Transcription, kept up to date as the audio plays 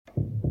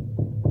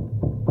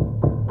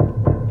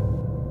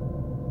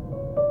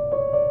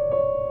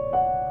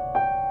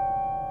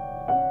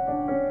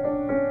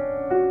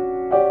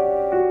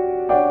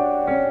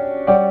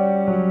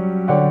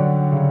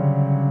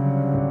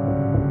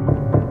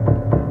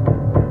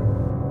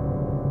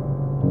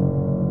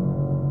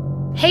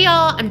Hey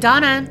y'all, I'm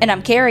Donna. And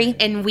I'm Carrie.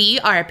 And we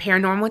are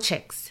Paranormal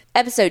Chicks.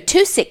 Episode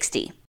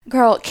 260.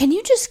 Girl, can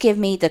you just give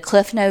me the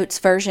Cliff Notes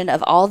version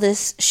of all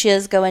this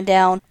shiz going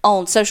down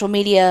on social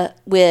media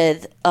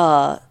with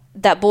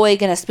that boy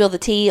gonna spill the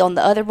tea on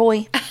the other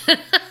boy?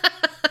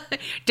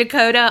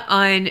 Dakota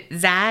on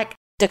Zach.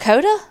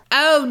 Dakota?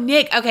 Oh,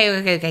 Nick.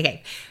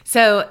 Okay.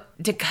 So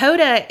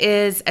Dakota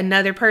is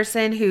another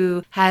person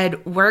who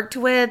had worked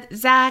with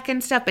Zach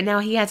and stuff, but now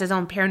he has his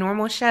own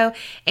paranormal show.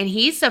 And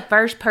he's the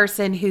first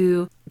person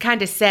who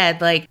kind of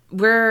said, like,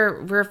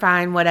 we're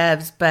fine,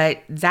 whatevs,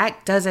 but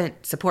Zach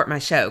doesn't support my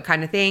show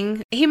kind of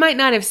thing. He might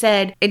not have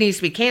said it needs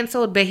to be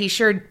canceled, but he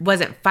sure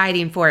wasn't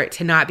fighting for it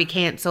to not be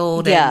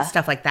canceled and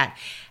stuff like that.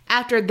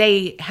 After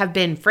they have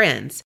been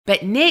friends.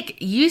 But Nick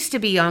used to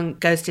be on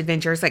Ghost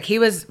Adventures. Like, he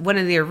was one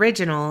of the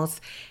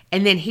originals.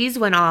 And then he's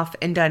went off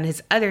and done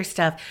his other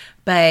stuff.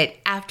 But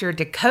after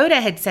Dakota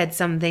had said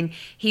something,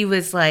 he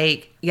was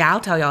like, yeah, I'll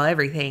tell y'all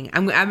everything.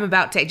 I'm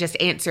about to just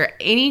answer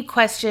any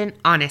question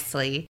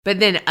honestly. But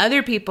then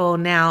other people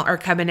now are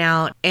coming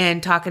out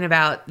and talking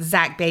about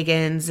Zach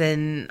Bagans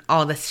and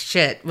all this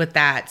shit with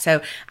that.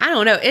 So I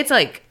don't know. It's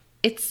like,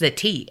 it's the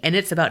tea and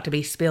it's about to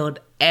be spilled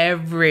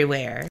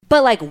everywhere.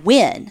 But like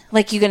when?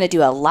 Like, you gonna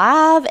do a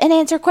live and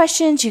answer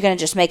questions? You gonna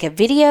just make a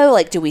video?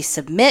 Like, do we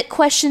submit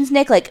questions,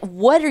 Nick? Like,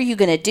 what are you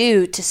gonna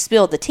do to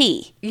spill the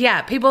tea?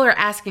 Yeah, people are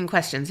asking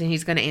questions and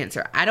he's gonna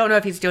answer. I don't know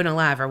if he's doing a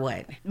live or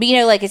what. But you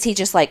know, like, is he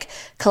just like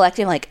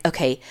collecting, like,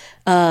 okay,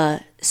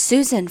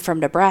 Susan from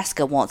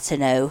Nebraska wants to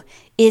know,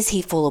 is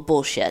he full of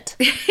bullshit?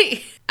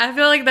 I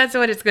feel like that's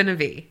what it's gonna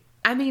be.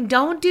 I mean,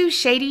 don't do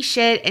shady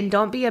shit and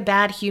don't be a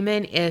bad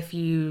human if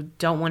you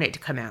don't want it to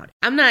come out.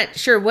 I'm not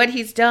sure what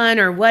he's done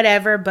or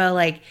whatever, but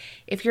like,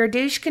 if you're a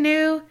douche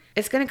canoe,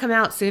 it's going to come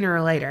out sooner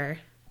or later.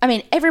 I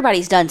mean,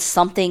 everybody's done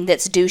something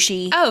that's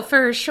douchey. Oh,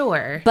 for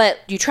sure.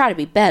 But you try to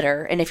be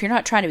better. And if you're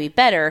not trying to be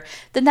better,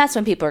 then that's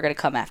when people are going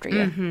to come after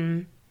you.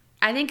 Mm-hmm.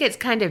 I think it's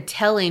kind of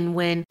telling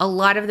when a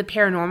lot of the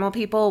paranormal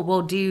people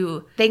will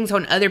do things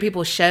on other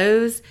people's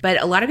shows,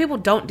 but a lot of people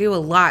don't do a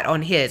lot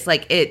on his.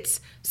 Like, it's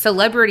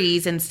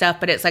celebrities and stuff,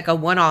 but it's like a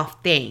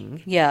one-off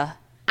thing. Yeah.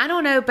 I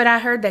don't know, but I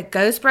heard that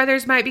Ghost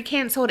Brothers might be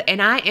canceled,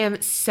 and I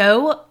am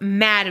so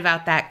mad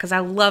about that because I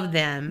love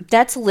them.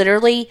 That's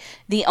literally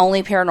the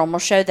only paranormal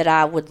show that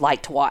I would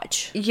like to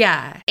watch.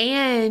 Yeah,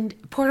 and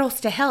Portals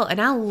to Hell, and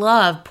I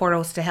love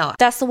Portals to Hell.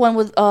 That's the one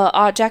with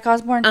Jack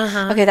Osbourne?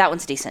 Uh-huh. Okay, that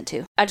one's decent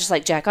too. I just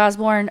like Jack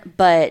Osbourne,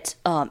 but,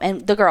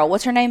 and the girl,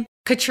 what's her name?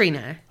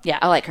 Katrina. Yeah,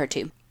 I like her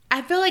too.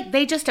 I feel like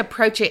they just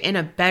approach it in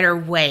a better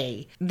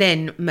way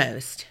than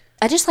most.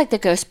 I just like the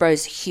Ghost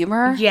Bros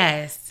humor.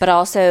 Yes. But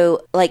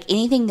also, like,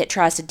 anything that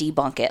tries to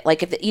debunk it.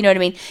 Like, if you know what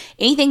I mean?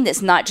 Anything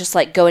that's not just,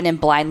 like, going in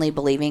blindly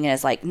believing and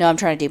is like, no, I'm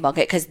trying to debunk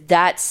it. Because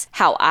that's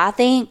how I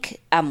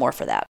think. I'm more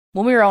for that.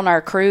 When we were on our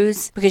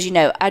cruise, because, you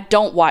know, I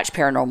don't watch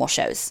paranormal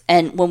shows.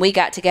 And when we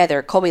got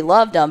together, Colby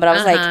loved them. But I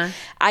was like,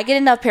 I get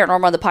enough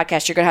paranormal on the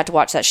podcast. You're going to have to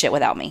watch that shit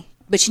without me.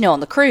 But, you know, on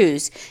the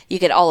cruise, you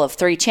get all of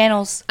 3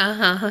 channels.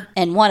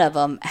 And one of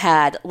them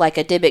had, like,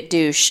 a Dybbuk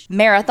douche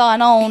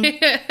marathon on.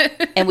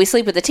 And we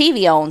sleep with the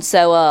TV on.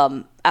 So,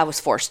 I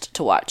was forced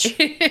to watch.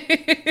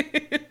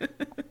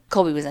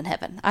 Colby was in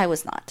heaven. I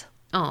was not.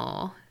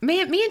 Aw.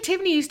 Man, me and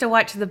Tiffany used to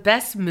watch the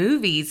best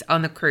movies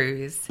on the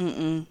cruise.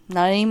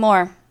 Not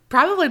anymore.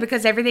 Probably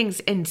because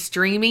everything's in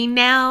streaming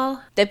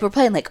now. They were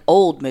playing, like,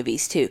 old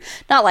movies, too.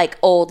 Not, like,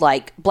 old,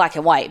 like, black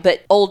and white.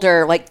 But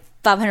older, like,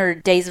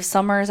 500 Days of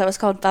Summer, is that what it's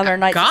called? 500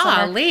 Nights of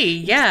Summer? Golly,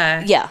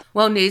 yeah. Yeah.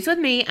 Well, news with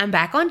me, I'm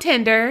back on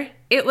Tinder.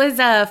 It was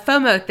a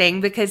FOMO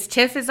thing because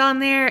Tiff is on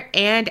there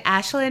and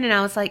Ashlyn, and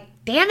I was like,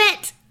 damn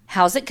it.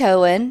 How's it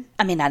going?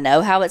 I mean, I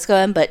know how it's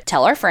going, but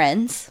tell our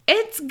friends.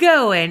 It's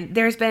going.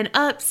 There's been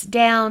ups,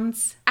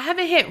 downs. I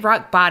haven't hit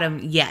rock bottom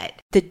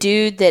yet. The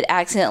dude that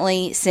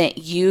accidentally sent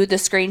you the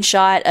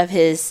screenshot of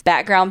his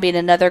background being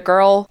another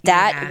girl,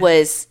 that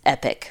was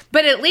epic.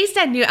 But at least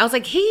I knew. I was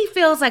like, he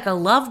feels like a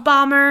love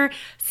bomber.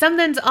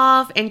 Something's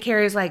off. And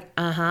Carrie's like,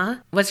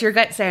 what's your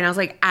gut saying? I was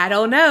like, I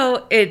don't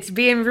know. It's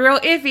being real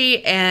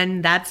iffy,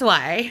 and that's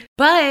why.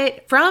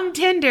 But from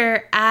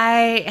Tinder,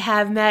 I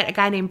have met a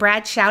guy named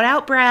Brad. Shout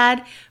out,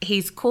 Brad.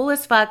 He's cool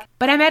as fuck.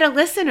 But I met a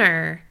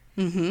listener.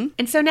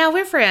 And so now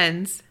we're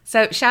friends.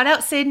 So shout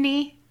out,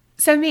 Sydney.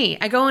 So me,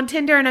 I go on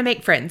Tinder and I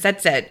make friends.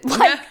 That's it.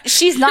 Like,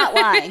 she's not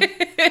lying.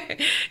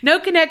 No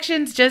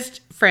connections,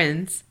 just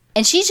friends.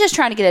 And she's just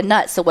trying to get a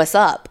nut, so what's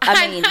up?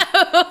 I mean,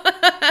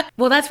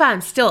 well, that's why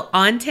I'm still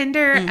on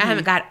Tinder. I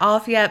haven't got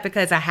off yet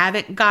because I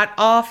haven't got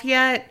off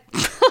yet.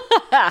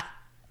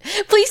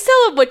 Please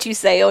tell him what you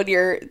say on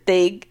your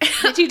thing.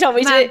 Did you tell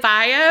me My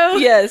bio?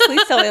 Yes,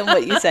 please tell him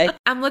what you say.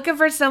 I'm looking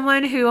for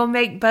someone who will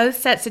make both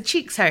sets of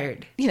cheeks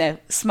hurt. You know,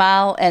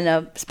 smile and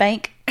a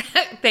spank.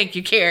 Thank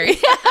you, Carrie.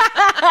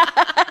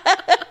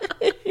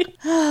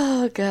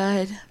 Oh,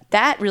 God.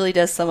 That really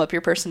does sum up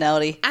your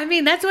personality. I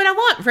mean, that's what I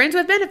want. Friends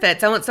with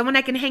benefits. I want someone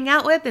I can hang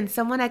out with and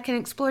someone I can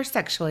explore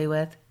sexually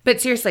with. But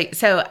seriously,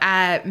 so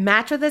I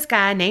matched with this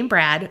guy named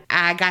Brad.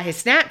 I got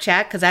his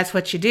Snapchat because that's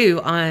what you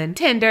do on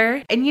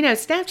Tinder. And you know,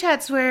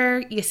 Snapchat's where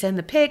you send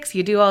the pics,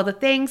 you do all the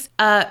things.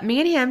 Me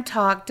and him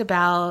talked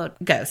about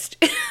Ghost.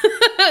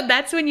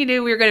 That's when you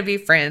knew we were going to be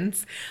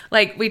friends.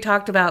 Like, we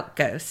talked about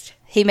Ghost.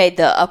 He made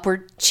the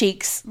upward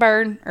cheeks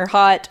burn or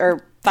hot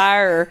or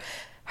fire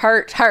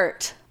or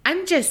hurt.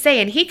 I'm just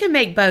saying, he can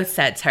make both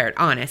sets hurt,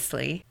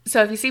 honestly.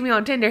 So if you see me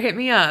on Tinder, hit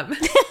me up.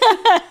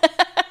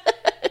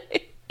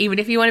 Even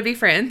if you want to be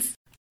friends.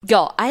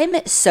 Y'all, I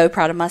am so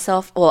proud of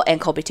myself, well, and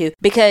Colby too,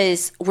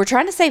 because we're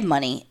trying to save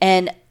money,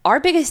 and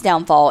our biggest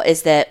downfall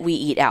is that we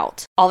eat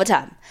out all the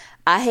time.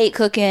 I hate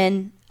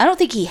cooking. I don't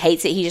think he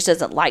hates it. He just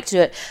doesn't like to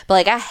do it. But,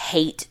 like, I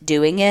hate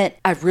doing it.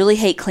 I really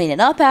hate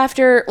cleaning up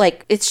after.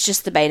 Like, it's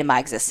just the bane of my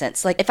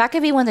existence. Like, if I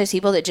could be one of those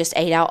people that just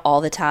ate out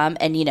all the time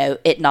and, you know,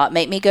 it not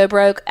make me go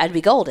broke, I'd be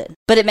golden.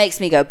 But it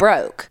makes me go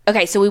broke.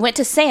 Okay, so we went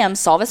to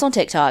Sam's, saw this on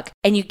TikTok,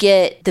 and you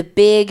get the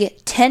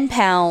big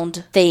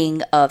 10-pound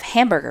thing of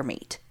hamburger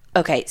meat.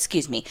 Okay,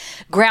 excuse me.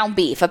 Ground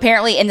beef.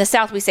 Apparently in the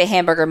South we say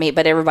hamburger meat,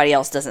 but everybody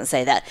else doesn't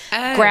say that.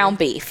 Oh, ground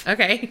beef.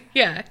 Okay,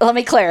 yeah. Let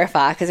me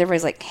clarify, because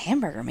everybody's like,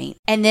 hamburger meat.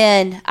 And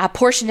then I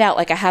portioned out,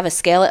 like I have a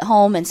scale at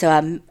home, and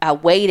so I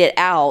weighed it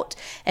out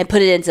and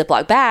put it in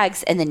Ziploc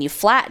bags, and then you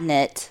flatten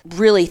it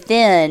really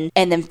thin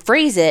and then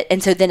freeze it,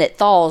 and so then it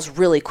thaws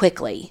really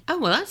quickly. Oh,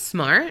 well, that's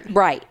smart.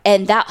 Right.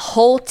 And that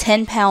whole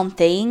 10-pound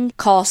thing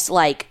cost,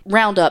 like,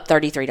 round up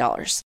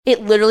 $33.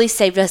 It literally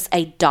saved us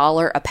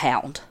 $1 a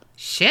pound.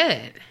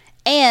 Shit.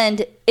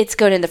 And it's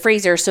going in the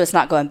freezer, so it's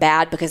not going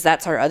bad, because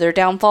that's our other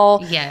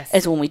downfall. Yes.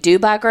 Is when we do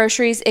buy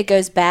groceries, it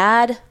goes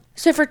bad.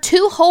 So for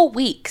 2 whole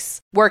weeks,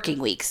 working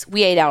weeks,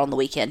 we ate out on the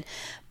weekend,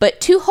 but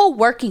 2 whole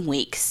working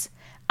weeks,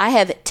 I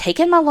have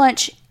taken my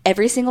lunch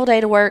every single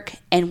day to work,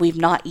 and we've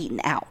not eaten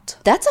out.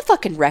 That's a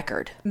fucking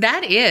record.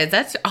 That is.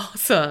 That's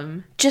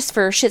awesome. Just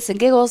for shits and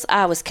giggles,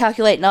 I was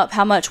calculating up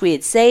how much we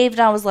had saved,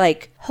 and I was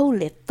like,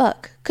 holy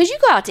fuck. Because you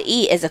go out to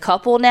eat as a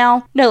couple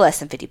now, no less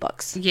than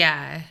 $50.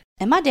 Yeah.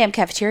 And my damn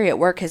cafeteria at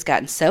work has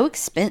gotten so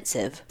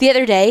expensive. The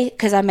other day,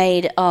 because I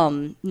made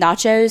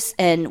nachos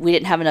and we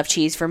didn't have enough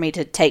cheese for me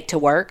to take to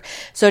work,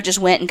 so I just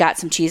went and got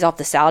some cheese off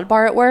the salad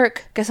bar at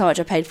work. Guess how much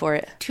I paid for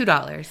it? $2.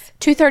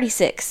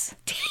 $2.36.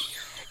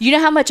 You know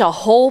how much a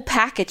whole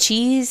pack of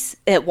cheese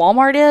at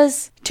Walmart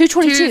is?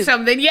 $2.22.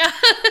 Something, yeah.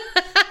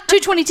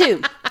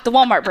 $2.22. The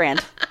Walmart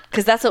brand,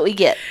 because that's what we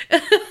get.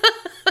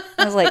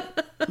 I was like,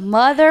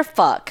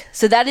 motherfuck.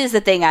 So that is the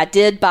thing. I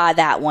did buy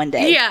that one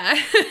day.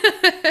 Yeah.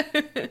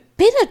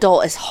 Being an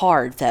adult is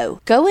hard,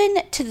 though. Going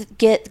to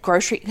get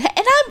grocery, and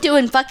I'm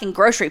doing fucking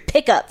grocery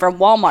pickup from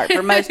Walmart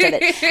for most of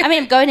it. I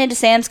mean, I'm going into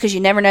Sam's because you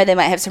never know, they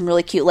might have some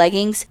really cute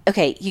leggings.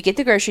 Okay, you get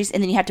the groceries,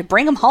 and then you have to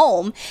bring them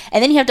home,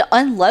 and then you have to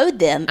unload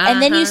them,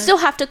 and then you still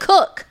have to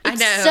cook.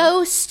 It's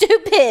so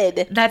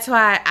stupid. That's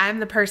why I'm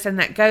the person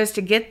that goes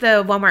to get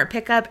the Walmart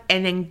pickup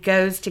and then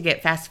goes to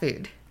get fast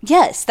food.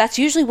 Yes, that's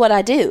usually what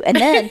I do. And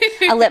then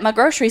I let my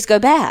groceries go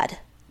bad.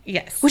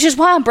 Yes. Which is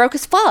why I'm broke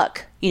as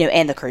fuck. You know,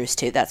 and the cruise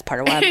too. That's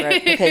part of why I'm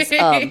broke.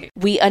 Because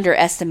we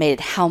underestimated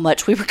how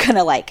much we were going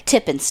to, like,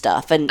 tip and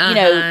stuff. And, you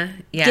know,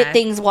 get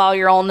things while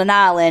you're on an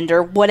island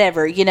or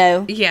whatever, you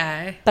know.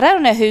 Yeah. But I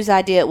don't know whose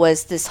idea it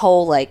was, this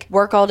whole, like,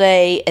 work all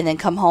day and then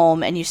come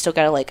home and you still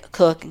got to, like,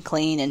 cook and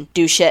clean and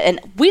do shit.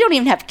 And we don't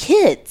even have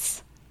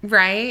kids.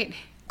 Right.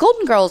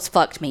 Golden Girls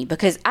fucked me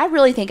because I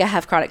really think I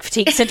have chronic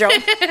fatigue syndrome.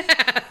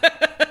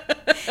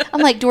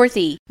 I'm like,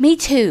 Dorothy, me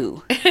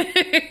too.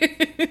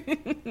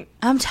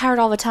 I'm tired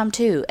all the time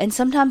too. And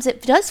sometimes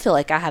it does feel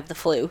like I have the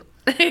flu.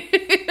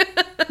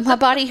 My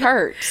body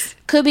hurts.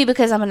 Could be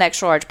because I'm an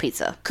extra large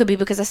pizza. Could be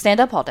because I stand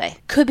up all day.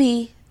 Could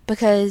be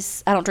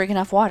because I don't drink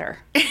enough water.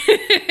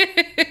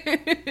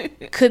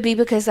 Could be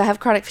because I have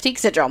chronic fatigue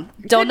syndrome.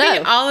 Don't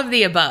know. All of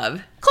the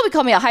above. Colby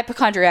called me a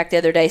hypochondriac the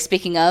other day,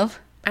 speaking of.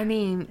 I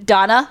mean,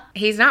 Donna.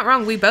 He's not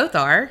wrong. We both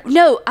are.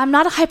 No, I'm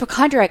not a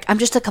hypochondriac. I'm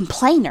just a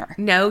complainer.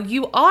 No,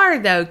 you are,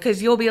 though,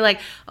 because you'll be like,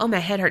 oh, my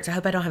head hurts. I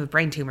hope I don't have a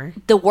brain tumor.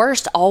 The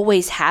worst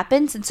always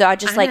happens, and so I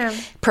just,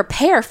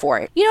 prepare for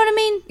it. You know what I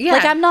mean? Yeah.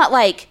 Like, I'm not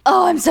like,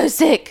 oh, I'm so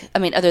sick. I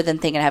mean, other than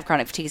thinking I have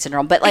chronic fatigue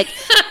syndrome, but, like,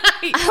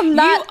 I'm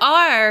not. You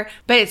are,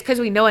 but it's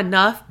because we know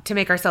enough to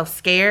make ourselves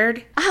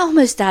scared. I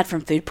almost died from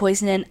food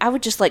poisoning. I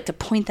would just like to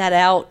point that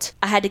out.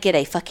 I had to get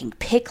a fucking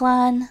PICC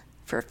line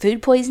for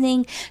food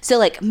poisoning. So,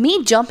 like,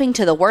 me jumping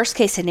to the worst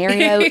case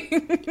scenario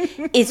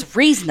is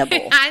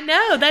reasonable. I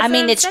know. That's what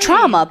I'm it's saying.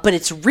 trauma, but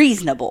it's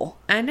reasonable.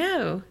 I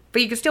know.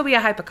 But you can still be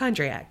a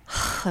hypochondriac.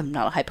 I'm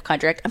not a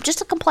hypochondriac. I'm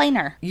just a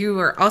complainer. You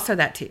are also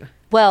that too.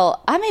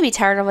 Well, I may be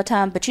tired all the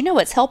time, but you know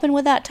what's helping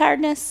with that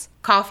tiredness?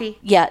 Coffee.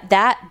 Yeah,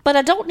 that. But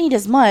I don't need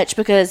as much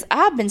because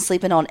I've been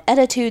sleeping on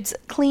Attitude's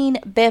clean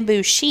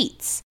bamboo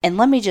sheets. And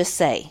let me just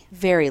say,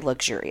 very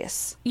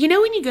luxurious. You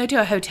know when you go to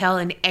a hotel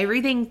and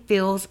everything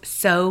feels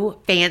so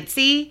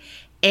fancy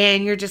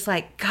and you're just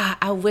like, God,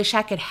 I wish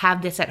I could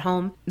have this at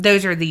home?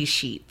 Those are these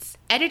sheets.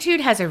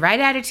 Attitude has a right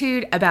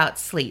attitude about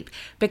sleep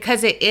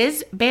because it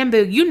is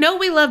bamboo. You know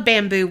we love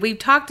bamboo. We've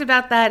talked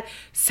about that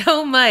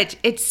so much.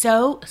 It's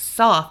so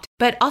soft.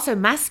 But also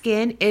my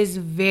skin is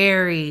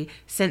very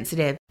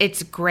sensitive.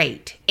 It's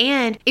great.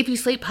 And if you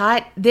sleep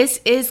hot, this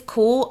is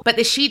cool, but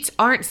the sheets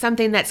aren't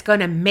something that's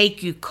going to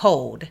make you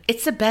cold.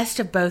 It's the best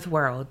of both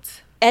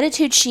worlds.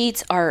 Attitude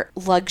sheets are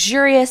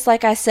luxurious,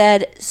 like I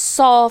said,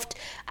 soft.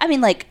 I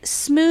mean, like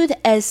smooth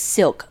as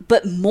silk,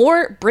 but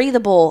more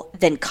breathable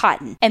than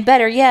cotton. And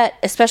better yet,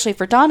 especially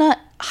for Donna,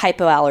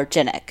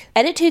 hypoallergenic.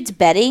 Attitude's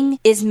bedding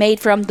is made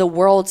from the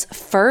world's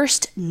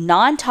first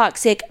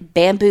non-toxic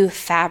bamboo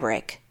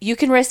fabric. You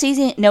can rest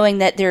easy knowing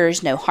that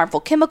there's no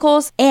harmful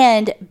chemicals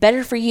and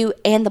better for you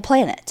and the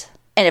planet.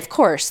 And of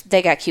course,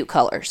 they got cute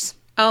colors.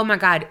 Oh my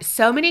God,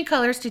 so many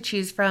colors to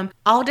choose from,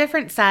 all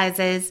different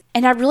sizes.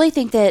 And I really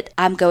think that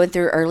I'm going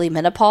through early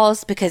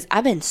menopause because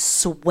I've been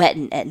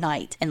sweating at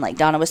night. And like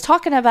Donna was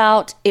talking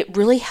about, it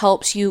really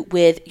helps you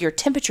with your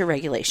temperature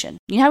regulation.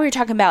 You know how we were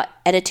talking about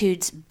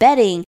Attitude's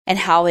bedding and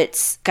how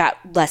it's got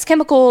less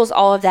chemicals,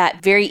 all of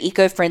that, very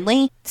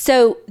eco-friendly.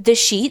 So the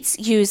sheets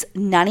use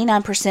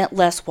 99%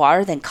 less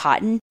water than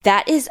cotton.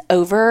 That is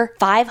over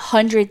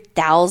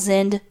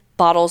 500,000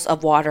 bottles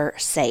of water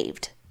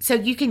saved. So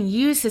you can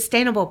use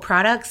sustainable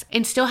products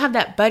and still have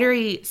that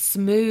buttery,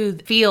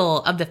 smooth feel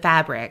of the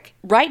fabric.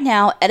 Right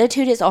now,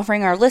 Attitude is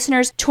offering our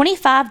listeners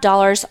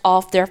 $25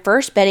 off their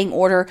first bedding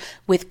order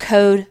with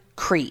code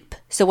CREEP.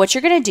 So what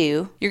you're going to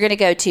do, you're going to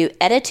go to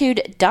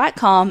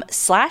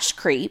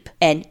attitude.com/creep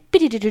and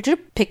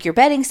pick your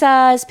bedding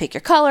size, pick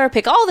your color,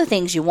 pick all the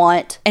things you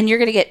want, and you're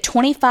going to get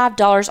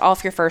 $25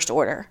 off your first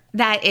order.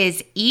 That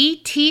is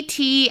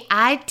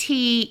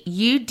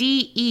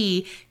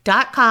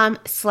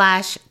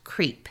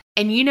ettitude.com/creep.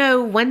 And you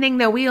know, one thing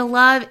that we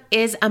love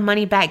is a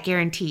money back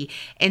guarantee.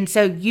 And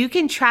so you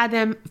can try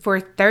them for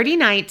 30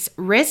 nights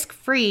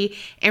risk-free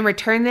and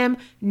return them,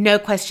 no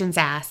questions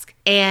asked.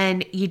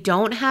 And you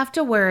don't have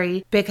to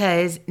worry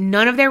because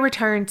none of their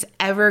returns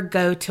ever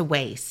go to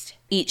waste.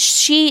 Each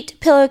sheet,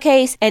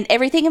 pillowcase, and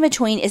everything in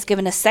between is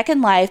given a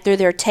second life through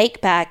their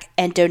take back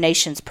and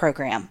donations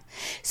program.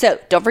 So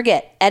don't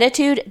forget,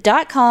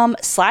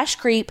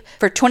 attitude.com/creep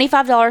for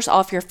 $25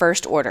 off your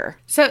first order.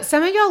 So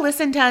some of y'all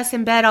listen to us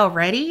in bed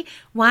already.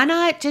 Why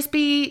not just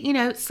be,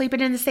 sleeping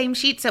in the same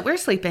sheets that we're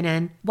sleeping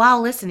in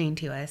while listening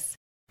to us?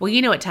 Well,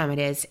 you know what time it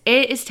is.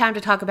 It is time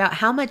to talk about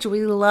how much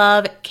we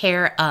love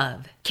Care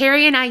Of.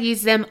 Carrie and I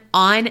use them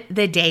on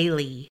the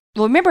daily.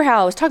 Well, remember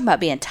how I was talking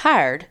about being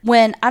tired?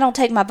 When I don't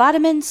take my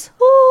vitamins,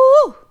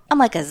 woo, I'm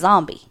like a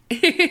zombie.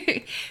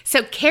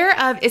 So Care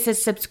Of is a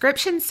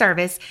subscription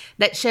service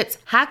that ships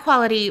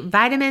high-quality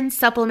vitamins,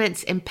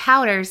 supplements, and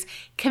powders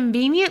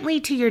conveniently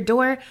to your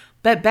door,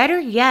 but better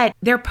yet,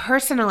 they're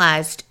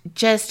personalized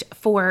just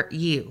for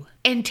you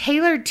and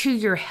tailored to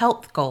your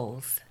health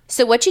goals.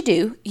 So what you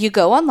do, you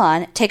go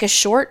online, take a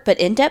short but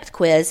in-depth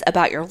quiz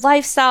about your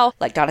lifestyle,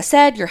 like Donna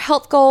said, your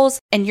health goals,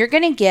 and you're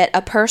going to get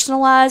a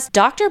personalized,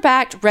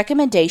 doctor-backed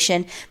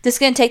recommendation that's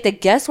going to take the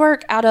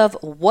guesswork out of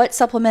what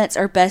supplements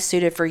are best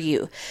suited for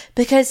you.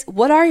 Because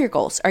what are your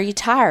goals? Are you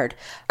tired?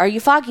 Are you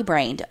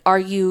foggy-brained? Are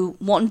you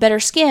wanting better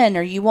skin?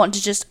 Are you wanting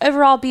to just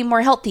overall be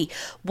more healthy?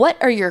 What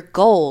are your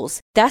goals?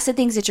 That's the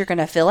things that you're going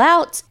to fill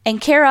out, and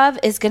Care Of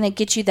is going to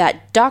get you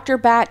that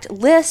doctor-backed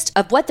list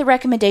of what the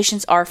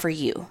recommendations are for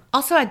you.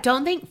 Also, I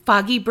don't think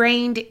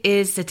foggy-brained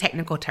is the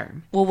technical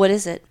term. Well, what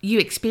is it? You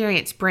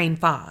experience brain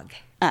fog.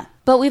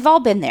 But we've all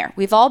been there.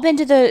 We've all been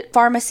to the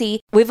pharmacy.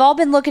 We've all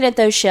been looking at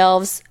those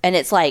shelves, and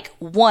it's like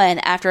one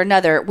after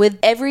another with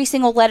every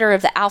single letter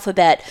of the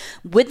alphabet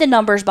with the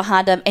numbers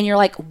behind them. And you're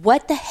like,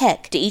 what the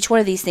heck do each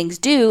one of these things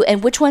do?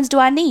 And which ones do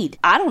I need?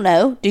 I don't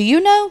know. Do you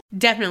know?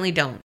 Definitely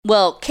don't.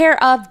 Well,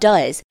 Care Of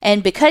does.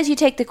 And because you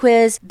take the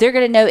quiz, they're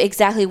going to know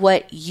exactly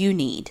what you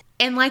need.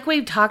 And like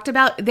we've talked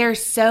about, they're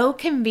so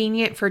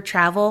convenient for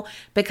travel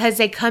because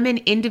they come in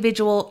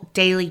individual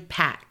daily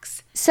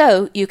packs.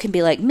 So you can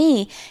be like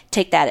me,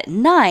 take that at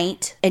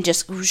night and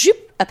just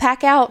zoop a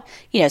pack out.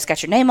 It's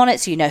got your name on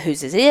it so you know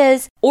whose it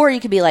is. Or you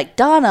could be like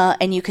Donna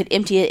and you could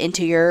empty it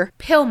into your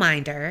pill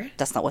minder.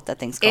 That's not what that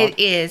thing's called. It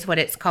is what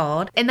it's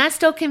called. And that's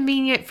still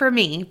convenient for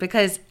me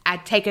because I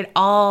take it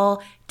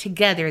all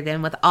together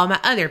then with all my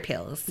other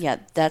pills. Yeah,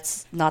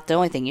 that's not the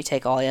only thing you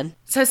take all in.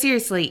 So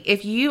seriously,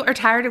 if you are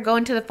tired of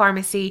going to the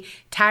pharmacy,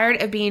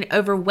 tired of being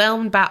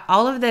overwhelmed by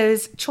all of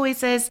those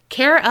choices,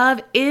 Care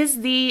Of is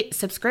the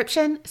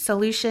subscription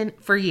solution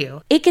for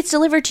you. It gets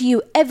delivered to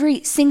you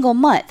every single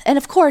month. And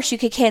of course, you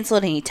could cancel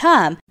at any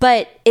time.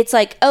 But it's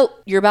like, oh,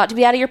 you're about to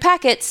be out of your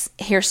packets.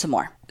 Here's some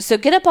more. So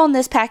get up on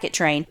this packet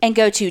train and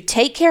go to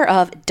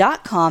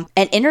takecareof.com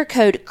and enter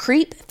code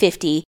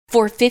CREEP50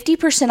 for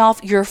 50%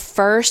 off your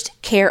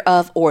first Care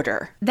Of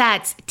order.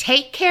 That's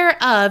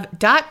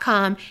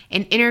takecareof.com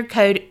and enter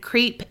code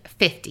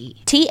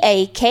CREEP50.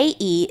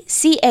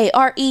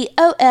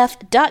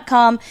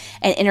 takecareof.com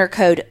and enter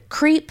code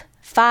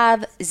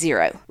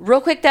CREEP50.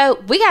 Real quick though,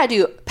 we gotta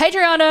do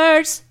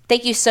Patreoners.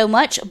 Thank you so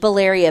much,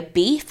 Valeria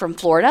B. from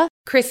Florida,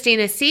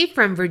 Christina C.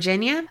 from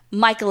Virginia,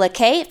 Michaela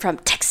K. from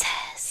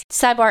Texas,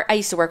 Sidebar, I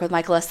used to work with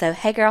Michael Esso.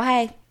 Hey, girl,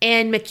 hey.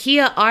 And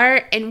Makia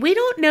Art. And we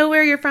don't know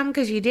where you're from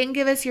because you didn't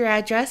give us your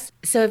address.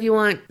 So if you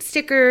want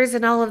stickers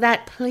and all of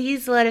that,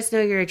 please let us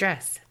know your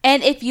address.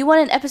 And if you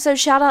want an episode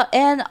shout out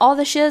and all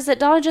the shiz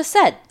that Donna just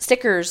said,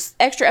 stickers,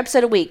 extra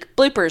episode a week,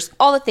 bloopers,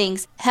 all the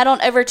things, head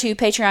on over to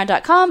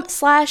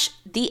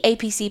patreon.com/the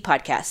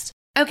APC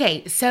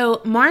Okay,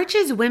 so March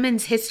is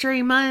Women's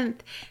History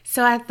Month,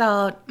 so I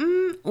thought,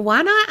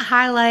 why not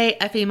highlight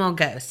a female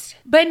ghost?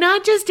 But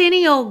not just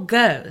any old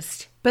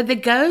ghost, but the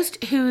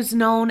ghost who's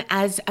known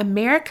as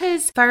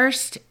America's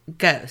first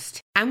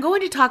ghost. I'm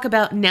going to talk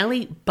about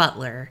Nelly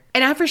Butler.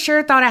 And I for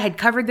sure thought I had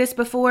covered this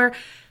before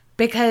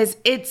because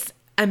it's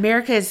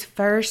America's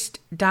first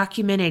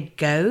documented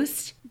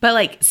ghost. But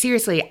like,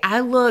 seriously, I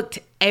looked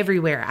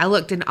everywhere. I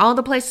looked in all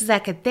the places I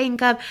could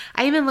think of.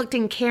 I even looked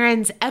in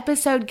Karen's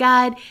episode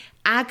guide.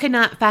 I could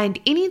not find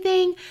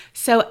anything.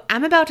 So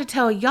I'm about to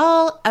tell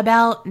y'all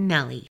about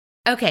Nelly.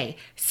 Okay,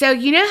 so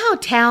you know how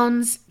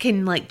towns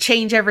can like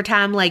change over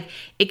time? Like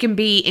it can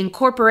be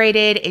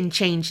incorporated and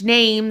change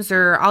names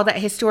or all that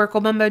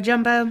historical mumbo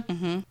jumbo?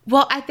 Mm-hmm.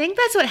 Well, I think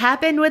that's what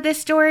happened with this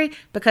story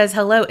because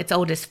hello, it's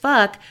old as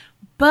fuck.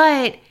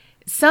 But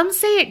some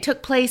say it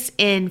took place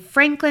in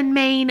Franklin,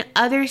 Maine.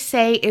 Others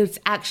say it was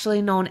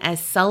actually known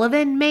as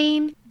Sullivan,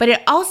 Maine. But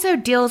it also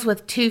deals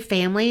with two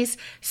families.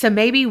 So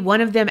maybe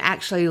one of them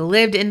actually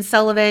lived in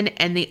Sullivan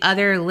and the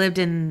other lived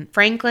in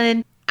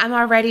Franklin. I'm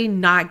already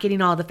not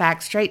getting all the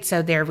facts straight,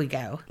 so there we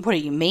go. What are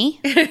you, me?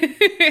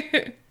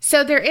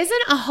 So there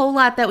isn't a whole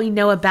lot that we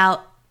know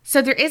about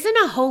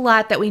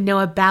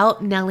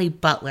Nelly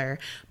Butler,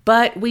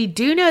 but we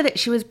do know that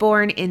she was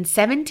born in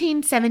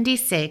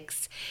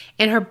 1776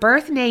 and her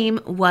birth name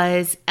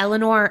was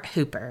Eleanor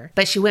Hooper,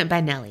 but she went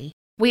by Nelly.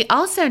 We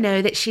also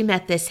know that she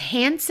met this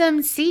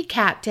handsome sea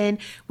captain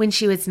when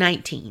she was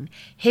 19.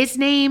 His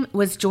name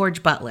was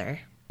George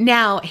Butler.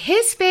 Now,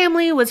 his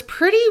family was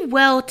pretty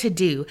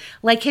well-to-do.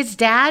 Like his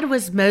dad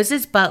was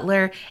Moses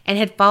Butler and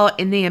had fought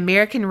in the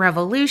American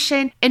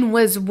Revolution and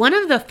was one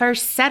of the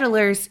first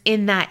settlers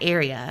in that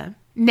area.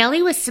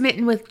 Nelly was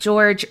smitten with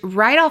George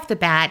right off the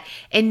bat,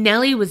 and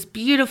Nelly was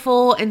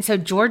beautiful, and so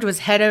George was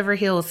head over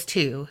heels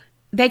too.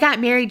 They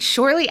got married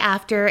shortly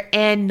after,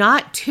 and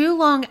not too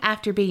long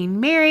after being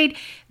married,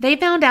 they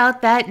found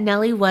out that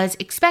Nelly was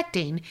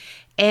expecting,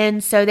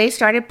 and so they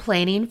started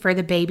planning for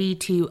the baby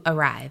to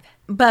arrive.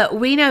 But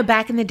we know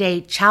back in the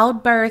day,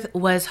 childbirth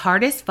was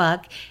hard as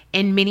fuck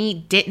and many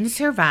didn't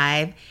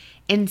survive.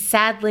 And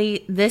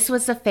sadly, this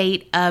was the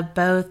fate of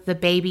both the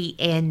baby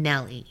and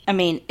Nelly. I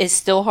mean, it's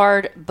still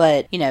hard,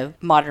 but,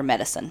 modern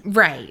medicine.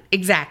 Right,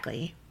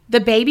 exactly. The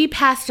baby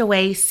passed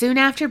away soon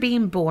after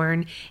being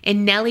born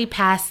and Nelly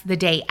passed the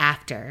day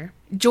after.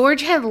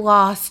 George had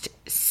lost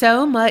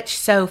so much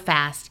so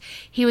fast.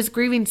 He was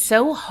grieving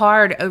so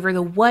hard over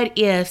the what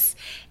ifs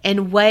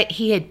and what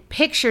he had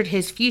pictured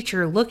his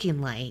future looking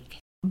like.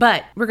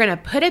 But we're going to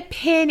put a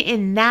pin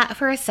in that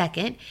for a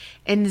second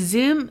and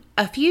zoom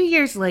a few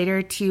years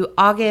later to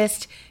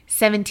August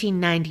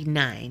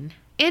 1799.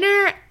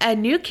 Enter a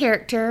new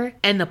character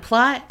and the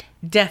plot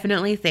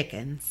definitely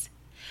thickens.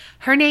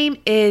 Her name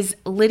is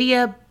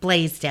Lydia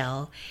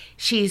Blaisdell.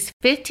 She's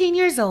 15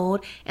 years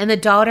old and the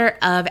daughter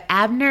of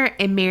Abner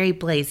and Mary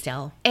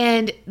Blaisdell.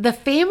 And the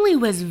family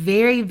was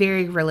very,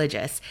 very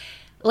religious.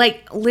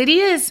 Like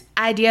Lydia's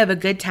idea of a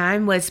good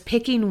time was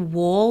picking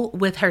wool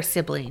with her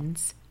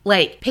siblings.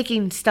 Like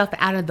picking stuff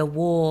out of the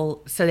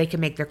wool so they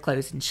can make their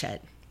clothes and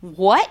shit.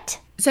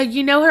 What? So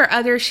her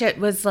other shit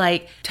was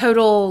like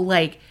total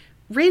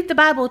read the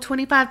Bible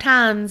 25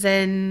 times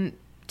and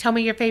tell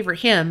me your favorite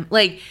hymn.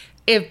 Like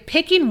if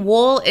picking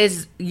wool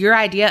is your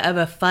idea of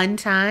a fun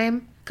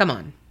time, come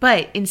on.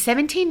 But in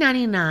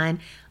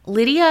 1799,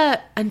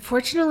 Lydia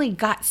unfortunately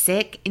got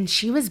sick and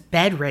she was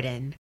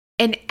bedridden.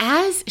 And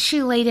as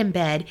she laid in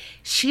bed,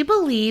 she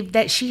believed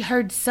that she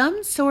heard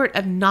some sort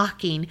of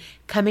knocking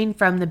coming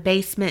from the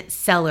basement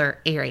cellar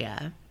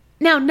area.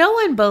 Now, no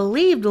one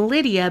believed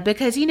Lydia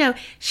because,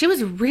 she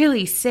was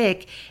really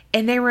sick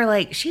and they were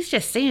like, she's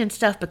just saying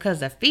stuff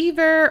because of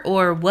fever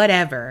or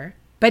whatever.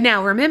 But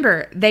now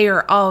remember, they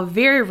are all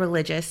very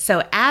religious.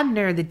 So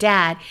Abner, the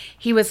dad,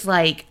 he was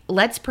like,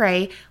 let's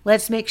pray.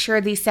 Let's make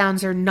sure these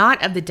sounds are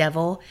not of the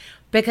devil.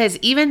 Because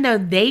even though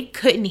they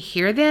couldn't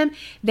hear them,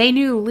 they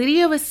knew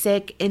Lydia was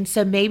sick. And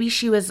so maybe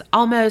she was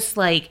almost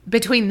like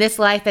between this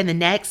life and the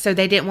next. So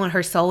they didn't want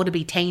her soul to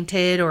be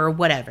tainted or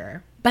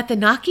whatever. But the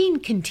knocking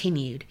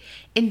continued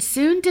and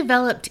soon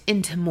developed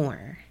into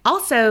more.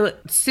 Also,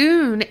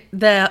 soon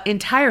the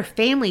entire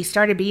family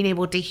started being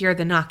able to hear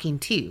the knocking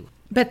too.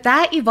 But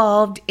that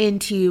evolved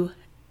into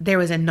there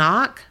was a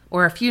knock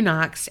or a few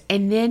knocks.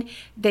 And then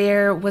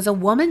there was a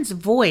woman's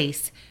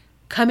voice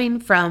coming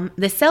from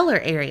the cellar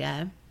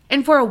area.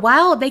 And for a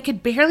while, they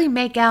could barely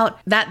make out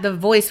that the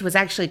voice was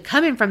actually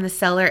coming from the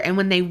cellar. And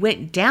when they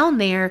went down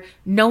there,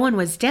 no one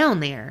was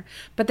down there.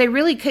 But they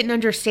really couldn't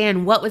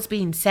understand what was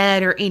being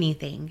said or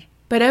anything.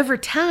 But over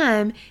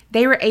time,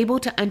 they were able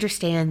to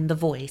understand the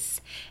voice.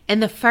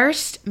 And the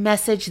first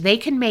message they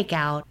could make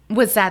out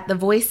was that the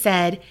voice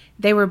said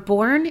they were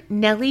born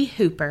Nelly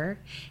Hooper,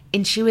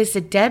 and she was the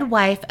dead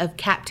wife of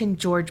Captain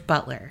George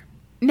Butler.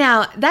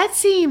 Now, that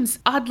seems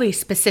oddly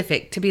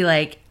specific to be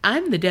like,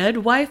 I'm the dead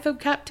wife of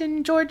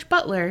Captain George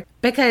Butler,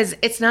 because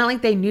it's not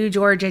like they knew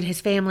George and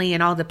his family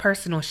and all the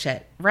personal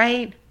shit,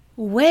 right?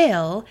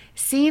 Well,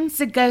 seems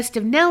the ghost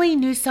of Nelly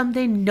knew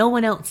something no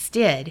one else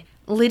did.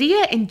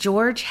 Lydia and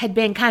George had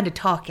been kind of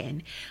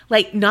talking,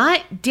 like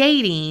not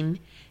dating,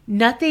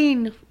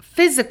 nothing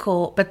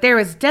physical, but there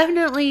was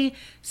definitely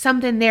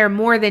something there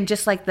more than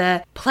just like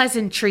the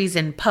pleasantries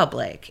in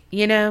public,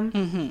 you know?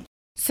 Mm-hmm.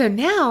 So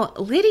now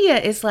Lydia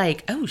is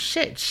like, oh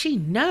shit, she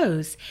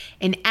knows.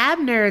 And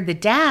Abner, the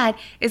dad,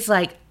 is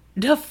like,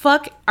 the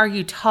fuck are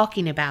you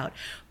talking about?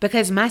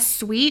 Because my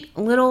sweet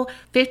little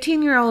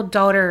 15-year-old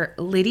daughter,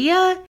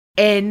 Lydia,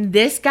 and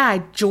this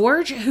guy,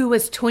 George, who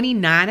was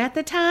 29 at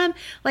the time,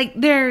 like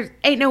there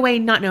ain't no way,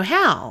 not no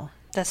how.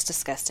 That's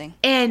disgusting.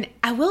 And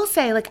I will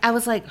say, like, I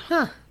was like,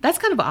 that's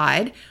kind of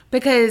odd.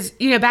 Because,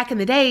 you know, back in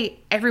the day,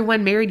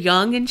 everyone married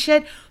young and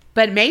shit.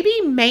 But maybe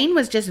Maine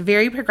was just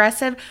very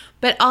progressive,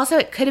 but also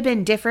it could have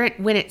been different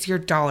when it's your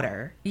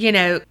daughter. You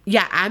know,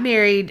 yeah, I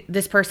married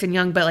this person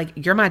young, but like,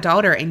 you're my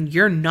daughter and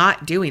you're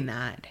not doing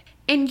that.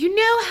 And you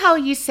know how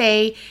you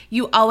say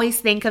you always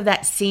think of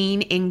that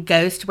scene in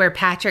Ghost where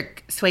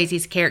Patrick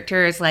Swayze's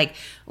character is like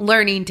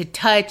learning to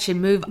touch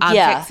and move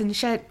objects and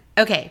shit?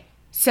 Okay,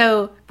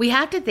 so we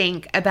have to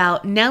think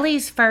about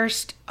Nelly's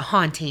first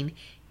haunting.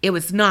 It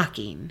was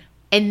knocking.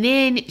 And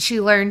then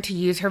she learned to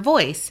use her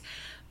voice.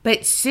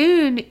 But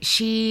soon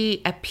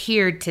she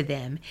appeared to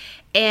them.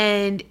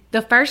 And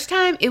the first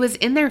time it was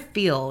in their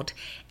field.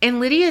 And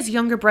Lydia's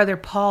younger brother,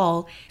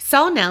 Paul,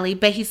 saw Nelly,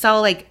 but he saw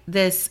like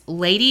this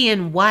lady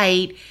in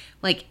white,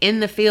 like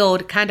in the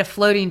field, kind of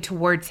floating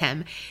towards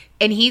him.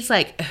 And he's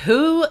like,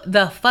 who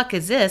the fuck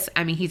is this?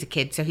 I mean, he's a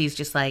kid, so he's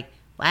just like,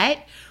 what?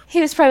 He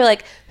was probably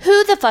like,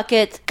 who the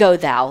fucketh go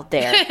thou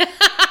there?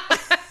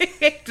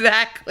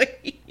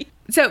 Exactly.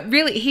 So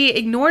really, he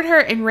ignored her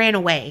and ran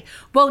away.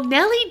 Well,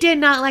 Nelly did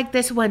not like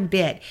this one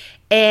bit.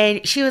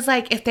 And she was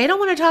like, if they don't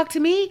want to talk to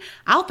me,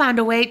 I'll find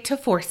a way to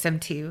force them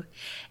to.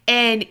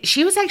 And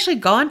she was actually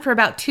gone for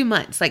about 2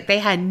 months. Like they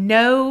had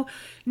no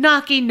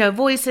knocking, no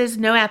voices,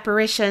 no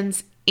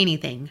apparitions,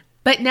 anything.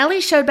 But Nelly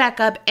showed back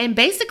up and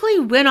basically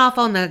went off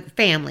on the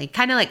family.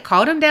 Kind of like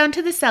called them down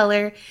to the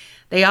cellar.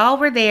 They all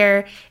were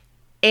there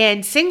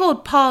and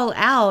singled Paul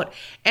out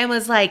and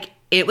was like,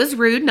 it was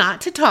rude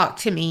not to talk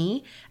to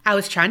me. I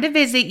was trying to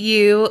visit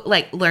you,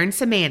 like learn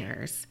some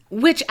manners.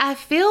 Which I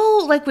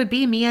feel like would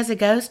be me as a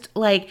ghost,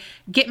 like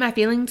get my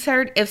feelings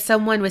hurt if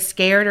someone was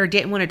scared or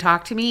didn't want to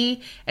talk to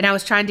me and I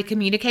was trying to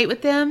communicate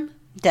with them.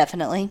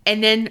 Definitely.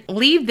 And then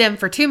leave them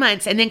for 2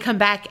 months and then come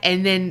back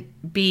and then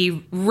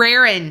be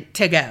raring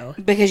to go.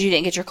 Because you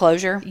didn't get your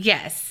closure?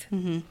 Yes.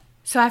 Mm-hmm.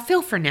 So I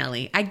feel for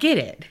Nelly. I get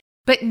it.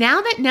 But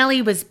now that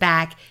Nelly was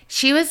back,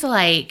 she was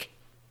like,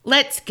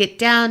 let's get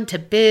down to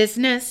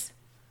business.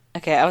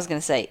 Okay, I was going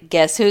to say,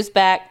 guess who's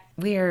back?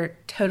 We're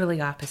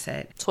totally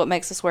opposite. It's what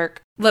makes us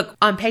work. Look,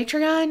 on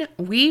Patreon,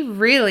 we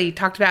really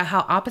talked about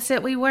how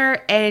opposite we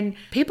were, and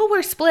people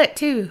were split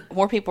too.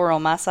 More people were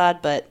on my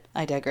side, but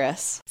I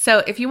digress. So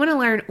if you want to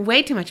learn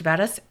way too much about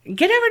us,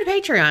 get over to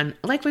Patreon,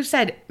 like we've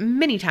said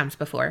many times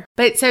before.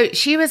 But so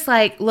she was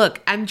like,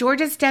 look, I'm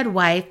George's dead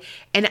wife,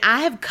 and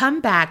I have come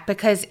back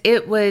because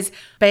it was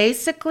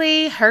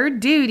basically her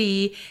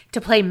duty to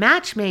play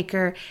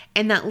matchmaker,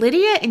 and that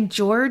Lydia and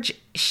George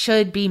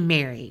should be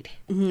married.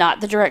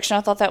 Not the direction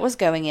I thought that was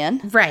going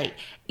in. Right.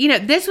 You know,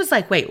 this was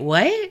like, wait,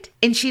 what?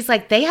 And she's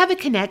like, they have a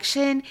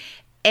connection,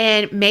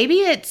 and maybe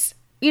it's,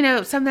 you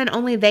know, something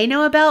only they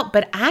know about,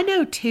 but I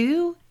know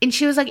too. And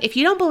she was like, if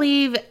you don't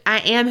believe I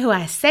am who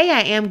I say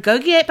I am, go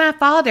get my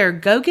father,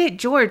 go get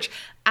George.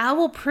 I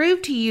will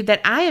prove to you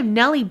that I am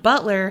Nelly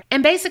Butler.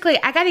 And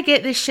basically, I got to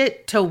get this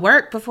shit to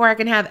work before I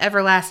can have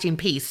everlasting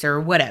peace or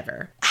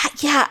whatever.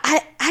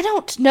 I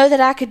don't know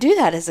that I could do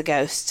that as a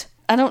ghost.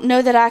 I don't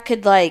know that I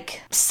could,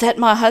 like, set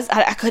my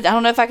husband... I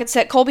don't know if I could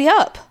set Colby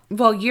up.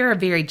 Well, you're a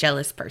very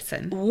jealous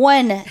person.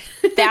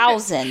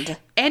 1,000%.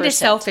 And a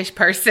selfish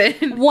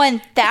person.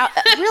 1,000...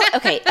 Really?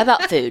 Okay,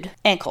 about food.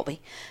 And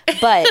Colby.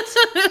 But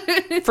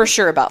for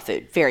sure about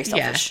food. Very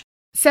selfish. Yeah.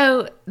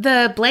 So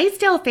the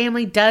Blaisdell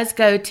family does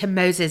go to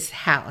Moses'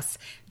 house,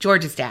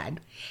 George's dad.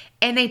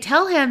 And they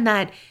tell him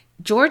that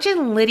George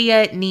and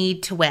Lydia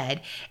need to wed.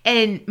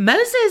 And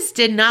Moses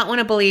did not want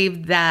to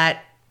believe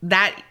that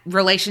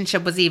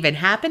relationship was even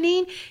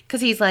happening,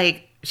 because he's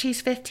like, she's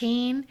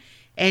 15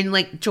 and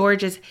like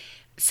George is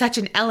such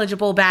an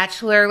eligible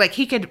bachelor, like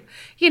he could,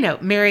 you know,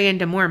 marry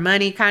into more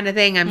money kind of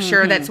thing. I'm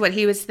sure that's what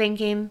he was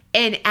thinking.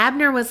 And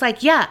Abner was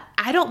like, yeah,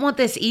 I don't want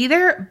this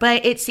either,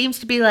 but it seems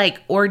to be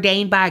like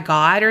ordained by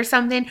God or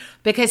something,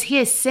 because he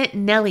has sent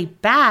Nelly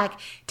back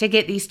to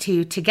get these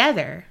two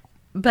together.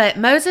 But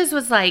Moses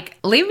was like,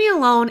 leave me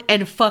alone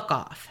and fuck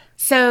off.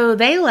 So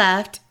they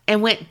left.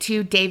 and went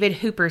to David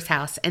Hooper's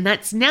house, and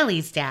that's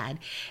Nelly's dad.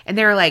 And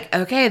they were like,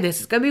 okay, this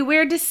is going to be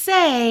weird to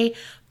say,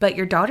 but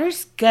your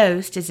daughter's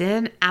ghost is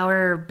in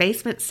our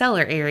basement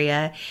cellar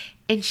area,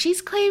 and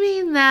she's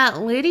claiming that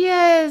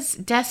Lydia's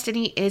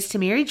destiny is to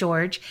marry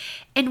George,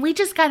 and we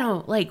just kind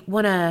of like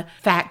want to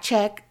fact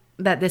check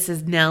that this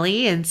is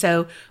Nelly, and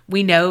so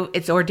we know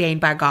it's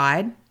ordained by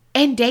God.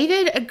 And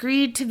David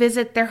agreed to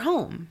visit their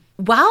home.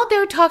 While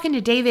they're talking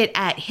to David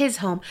at his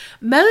home,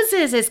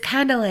 Moses is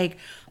kind of like,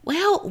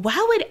 well,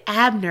 why would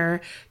Abner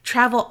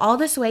travel all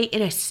this way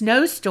in a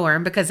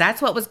snowstorm, because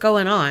that's what was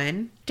going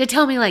on, to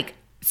tell me like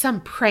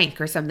some prank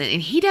or something?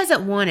 And he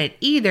doesn't want it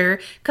either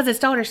because his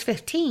daughter's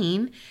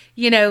 15,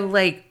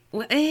 maybe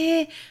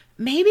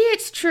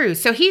it's true.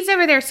 So he's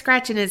over there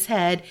scratching his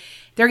head.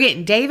 They're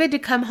getting David to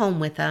come home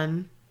with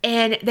them.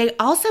 And they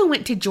also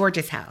went to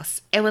George's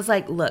house and was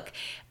like, look,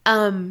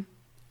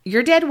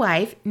 your dead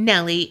wife,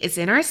 Nelly, is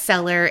in our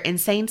cellar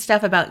and saying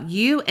stuff about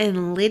you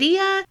and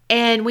Lydia.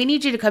 And we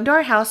need you to come to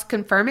our house,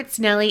 confirm it's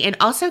Nelly, and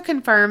also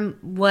confirm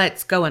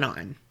what's going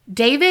on.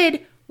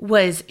 David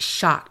was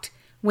shocked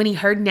when he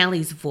heard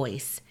Nelly's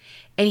voice.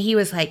 And he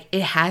was like,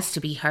 it has to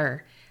be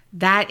her.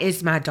 That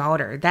is my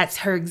daughter. That's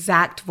her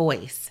exact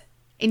voice.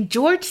 And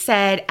George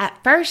said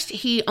at first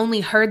he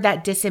only heard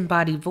that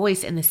disembodied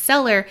voice in the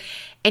cellar,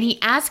 and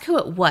he asked who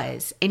it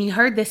was. And he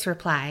heard this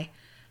reply,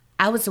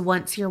 I was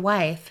once your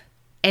wife.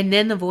 And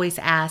then the voice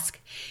asked,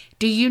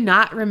 do you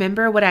not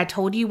remember what I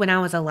told you when I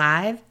was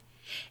alive?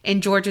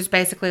 And George was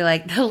basically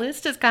like, the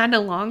list is kind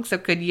of long, so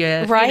could you,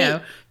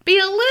 be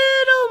a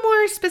little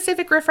more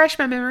specific, refresh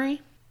my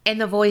memory? And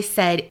the voice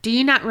said, do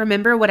you not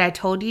remember what I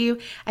told you?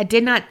 I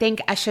did not think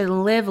I should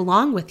live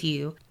long with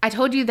you. I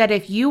told you that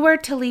if you were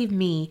to leave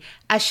me,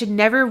 I should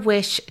never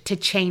wish to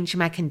change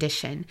my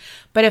condition.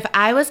 But if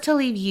I was to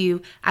leave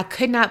you, I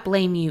could not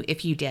blame you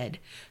if you did.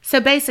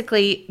 So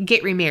basically,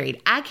 get remarried.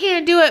 I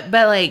can't do it,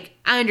 but I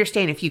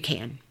understand if you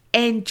can.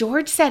 And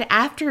George said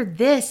after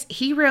this,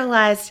 he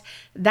realized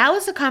that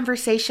was a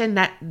conversation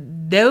that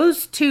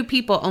those two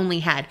people only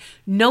had.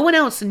 No one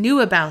else knew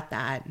about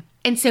that.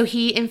 And so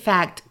he, in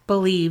fact,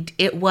 believed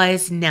it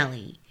was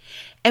Nelly.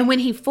 And when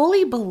he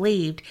fully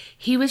believed,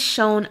 he was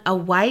shown a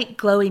white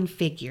glowing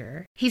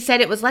figure. He said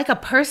it was like a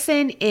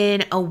person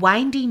in a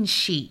winding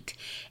sheet.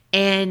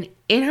 And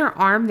in her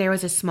arm, there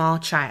was a small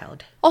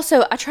child.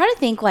 Also, I try to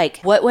think,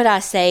 what would I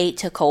say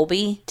to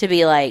Colby to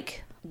be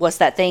like, what's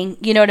that thing?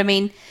 You know what I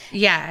mean?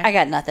 Yeah. I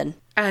got nothing.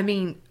 I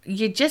mean,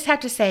 you just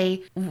have to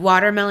say,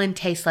 watermelon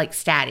tastes like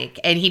static.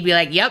 And he'd be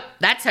like, yep,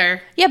 that's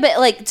her. Yeah,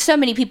 but so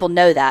many people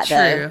know that,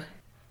 though. True.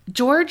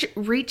 George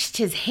reached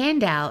his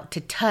hand out to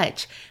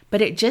touch,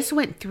 but it just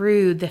went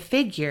through the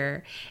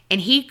figure,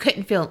 and he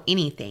couldn't feel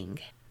anything.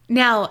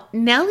 Now,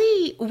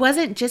 Nelly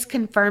wasn't just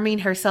confirming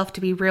herself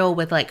to be real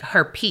with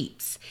her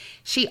peeps.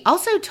 She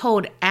also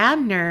told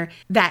Abner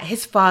that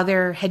his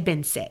father had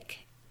been sick.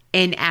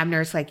 And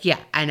Abner's like, yeah,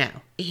 I know.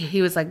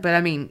 He was like, but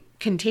I mean,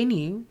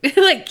 continue.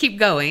 Keep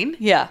going.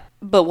 Yeah.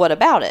 But what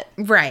about it?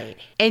 Right.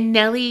 And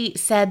Nelly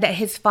said that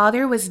his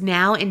father was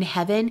now in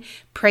heaven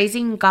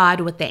praising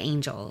God with the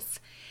angels.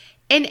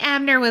 And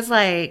Abner was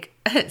like,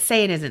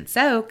 saying isn't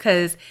so,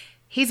 because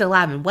he's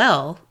alive and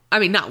well. I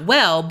mean, not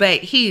well,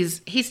 but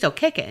he's still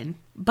kicking.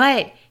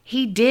 But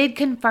he did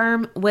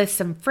confirm with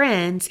some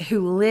friends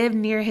who lived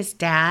near his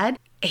dad.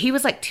 He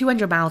was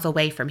 200 miles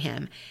away from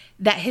him,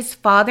 that his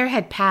father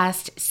had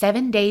passed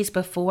 7 days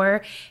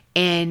before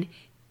and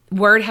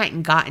word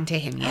hadn't gotten to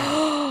him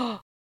yet.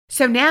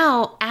 So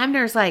now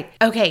Abner's like,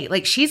 okay,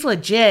 she's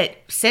legit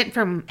sent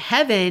from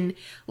heaven.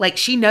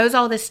 She knows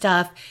all this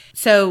stuff.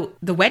 So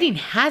the wedding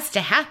has to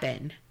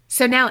happen.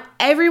 So now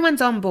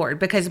everyone's on board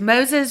because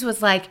Moses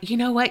was like, you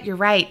know what? You're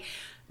right.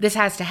 This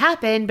has to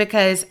happen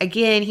because,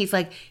 again, he's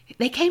like,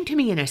 they came to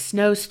me in a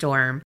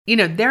snowstorm.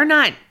 They're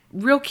not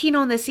real keen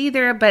on this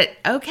either, but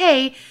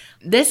okay,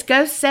 this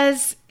ghost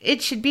says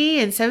it should be,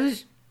 and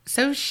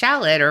so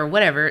shall it, or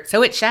whatever.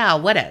 So it shall,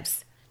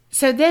 whatevs.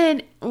 So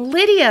then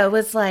Lydia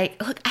was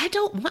like, look, I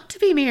don't want to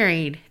be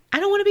married. I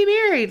don't want to be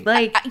married.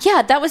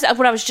 Yeah, that was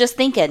what I was just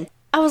thinking.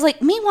 I was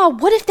like, meanwhile,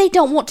 what if they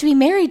don't want to be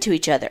married to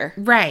each other?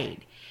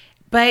 Right.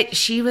 But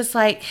she was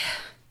like,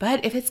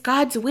 but if it's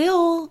God's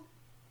will,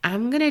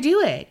 I'm going to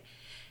do it.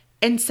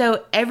 And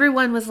so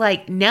everyone was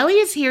like, Nelly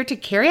is here to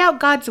carry out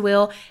God's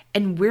will,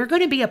 and we're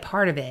going to be a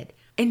part of it.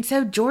 And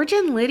so George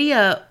and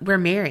Lydia were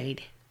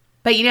married.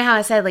 But you know how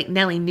I said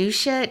Nelly knew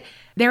shit?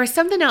 There was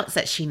something else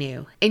that she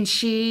knew. And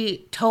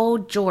she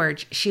told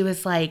George, she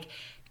was like,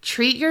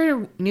 treat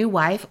your new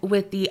wife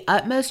with the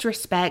utmost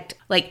respect.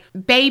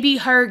 Baby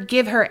her,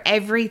 give her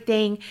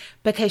everything,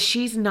 because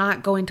she's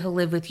not going to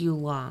live with you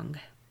long.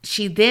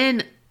 She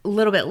then, a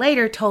little bit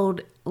later,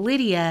 told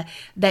Lydia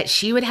that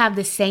she would have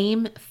the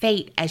same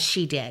fate as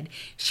she did.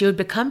 She would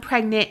become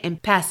pregnant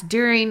and pass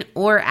during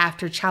or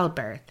after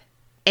childbirth.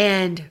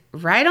 And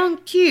right on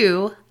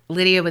cue,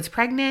 Lydia was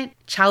pregnant,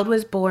 child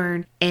was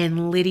born,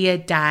 and Lydia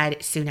died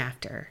soon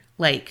after,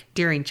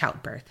 during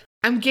childbirth.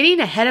 I'm getting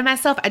ahead of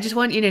myself. I just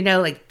want you to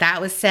know, like, that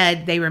was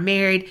said. They were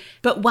married.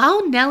 But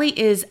while Nelly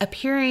is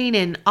appearing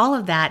and all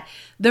of that,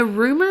 the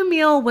rumor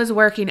mill was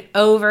working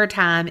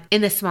overtime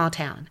in the small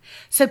town.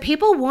 So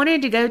people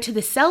wanted to go to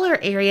the cellar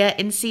area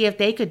and see if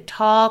they could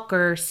talk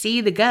or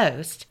see the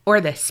ghost, or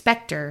the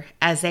specter,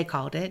 as they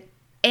called it.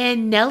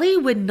 And Nelly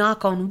would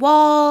knock on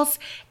walls,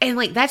 and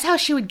like that's how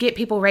she would get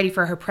people ready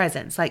for her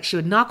presence. Like she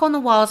would knock on the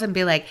walls and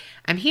be like,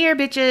 "I'm here,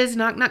 bitches,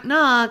 knock, knock,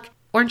 knock.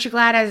 Aren't you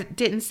glad I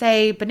didn't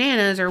say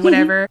bananas or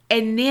whatever?"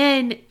 And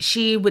then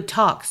she would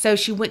talk so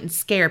she wouldn't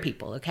scare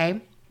people, okay?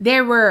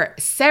 There were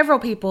several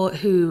people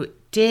who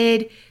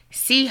did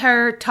see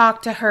her,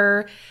 talk to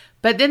her,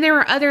 but then there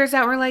were others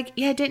that were like,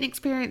 yeah, didn't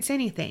experience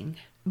anything.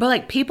 But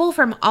like people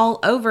from all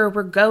over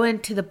were going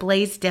to the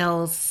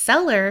Blaisdell's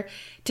cellar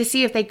to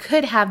see if they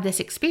could have this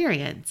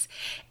experience.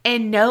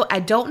 And no, I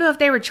don't know if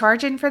they were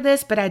charging for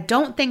this, but I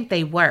don't think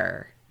they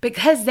were,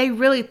 because they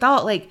really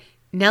thought like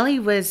Nelly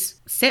was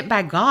sent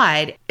by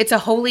God. It's a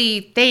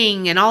holy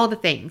thing and all the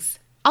things.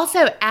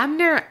 Also,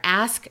 Abner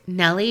asked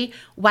Nelly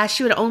why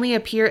she would only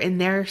appear in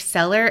their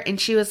cellar,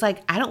 and she was like,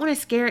 I don't want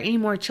to scare any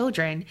more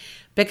children,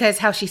 because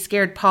how she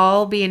scared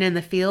Paul being in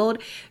the field.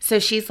 So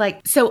she's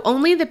like, so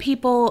only the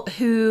people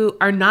who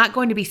are not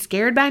going to be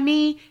scared by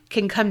me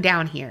can come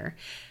down here.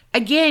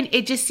 Again,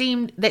 it just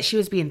seemed that she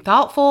was being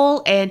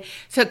thoughtful. And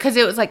so, because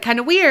it was like kind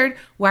of weird,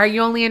 why are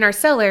you only in our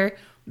cellar?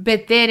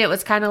 But then it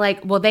was kind of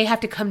like, well, they have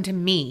to come to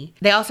me.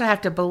 They also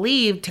have to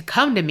believe to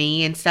come to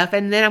me and stuff.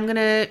 And then I'm going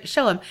to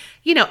show them,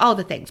 you know, all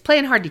the things.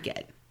 Playing hard to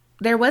get.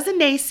 There was a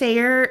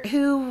naysayer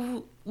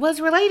who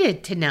was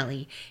related to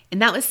Nelly,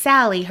 and that was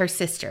Sally, her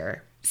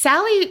sister.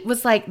 Sally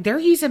was like, they're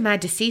using my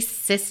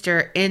deceased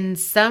sister in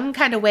some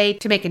kind of way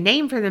to make a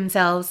name for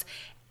themselves,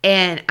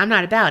 and I'm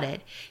not about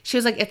it. She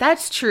was like, if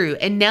that's true,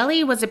 and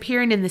Nelly was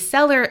appearing in the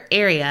cellar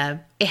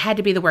area, it had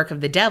to be the work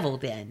of the devil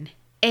then.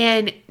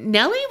 And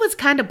Nelly was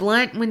kind of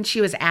blunt when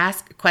she was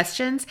asked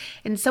questions,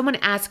 and someone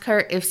asked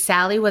her if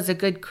Sally was a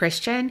good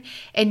Christian,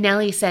 and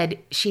Nelly said,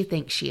 she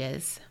thinks she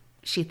is.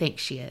 She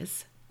thinks she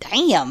is.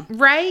 Damn.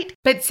 Right?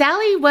 But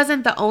Sally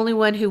wasn't the only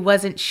one who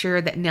wasn't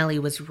sure that Nelly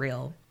was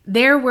real.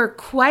 There were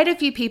quite a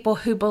few people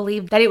who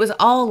believed that it was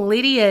all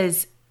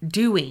Lydia's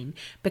doing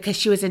because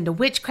she was into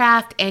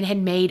witchcraft and had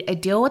made a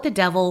deal with the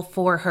devil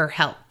for her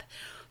health.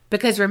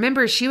 Because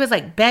remember, she was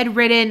like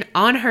bedridden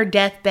on her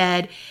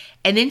deathbed,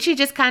 and then she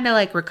just kind of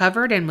like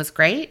recovered and was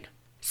great.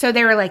 So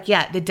they were like,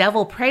 yeah, the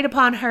devil preyed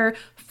upon her,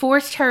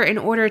 forced her in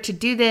order to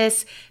do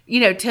this,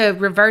 you know, to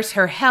reverse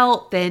her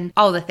health and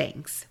all the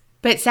things.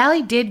 But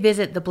Sally did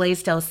visit the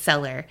Blaisdell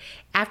cellar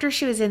after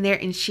she was in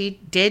there, and she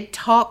did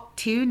talk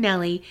to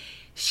Nelly.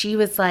 She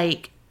was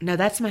like, no,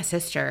 that's my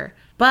sister.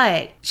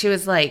 But she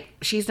was like,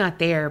 she's not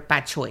there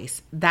by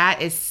choice.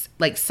 That is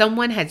like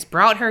someone has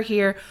brought her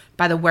here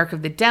by the work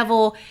of the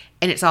devil,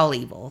 and it's all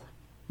evil.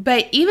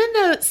 But even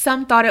though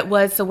some thought it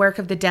was the work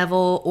of the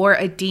devil or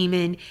a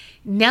demon,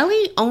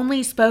 Nelly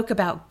only spoke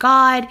about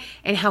God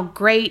and how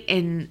great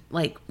and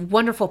like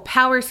wonderful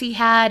powers he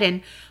had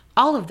and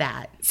all of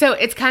that. So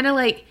it's kind of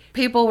like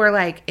people were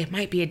like, it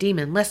might be a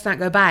demon. Let's not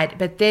go by it.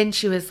 But then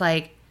she was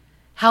like,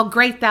 how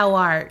great thou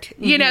art.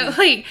 Mm-hmm. You know,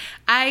 like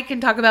I can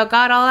talk about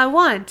God all I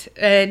want,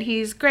 and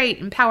he's great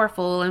and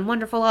powerful and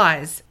wonderful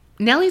eyes.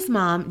 Nelly's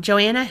mom,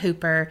 Joanna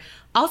Hooper,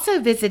 also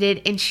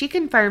visited, and she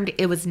confirmed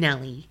it was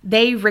Nelly.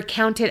 They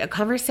recounted a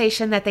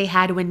conversation that they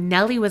had when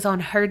Nelly was on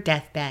her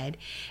deathbed,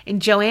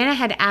 and Joanna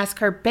had asked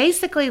her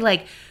basically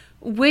like,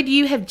 would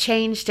you have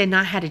changed and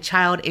not had a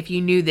child if you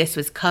knew this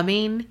was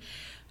coming?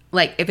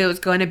 Like if it was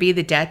going to be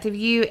the death of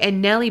you?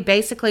 And Nelly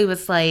basically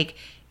was like,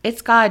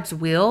 it's God's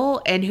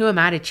will, and who am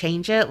I to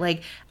change it?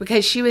 Like,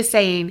 because she was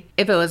saying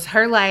if it was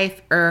her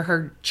life or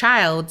her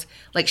child's,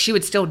 like she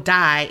would still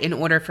die in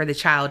order for the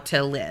child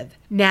to live.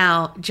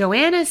 Now,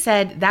 Joanna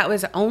said that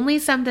was only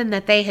something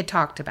that they had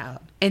talked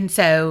about. And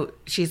so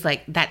she's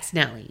like, that's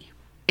Nelly.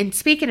 And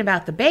speaking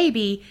about the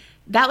baby,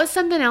 that was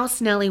something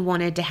else Nelly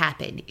wanted to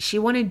happen. She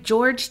wanted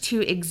George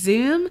to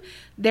exhume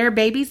their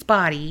baby's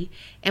body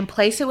and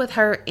place it with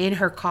her in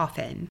her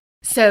coffin,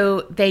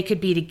 so they could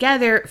be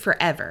together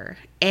forever.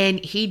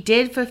 And he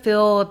did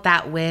fulfill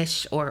that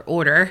wish or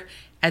order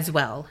as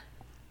well.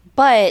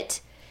 But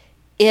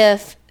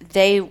if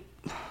they...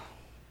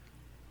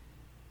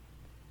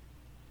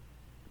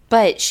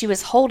 But she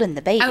was holding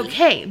the baby.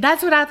 Okay,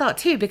 that's what I thought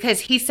too,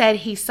 because he said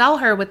he saw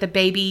her with the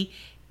baby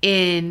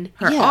in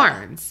her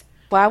arms.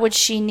 Why would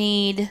she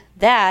need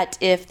that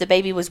if the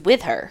baby was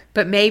with her?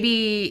 But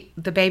maybe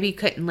the baby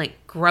couldn't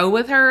like grow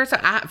with her. So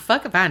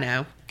fuck if I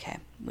know. Okay,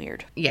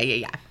 weird.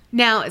 Yeah.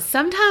 Now,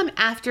 sometime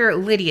after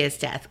Lydia's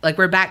death, like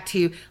we're back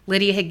to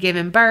Lydia had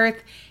given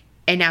birth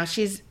and now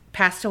she's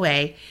passed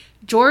away,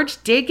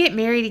 George did get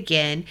married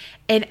again.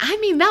 And I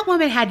mean, that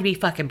woman had to be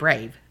fucking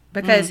brave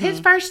because his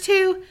first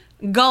two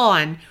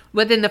gone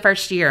within the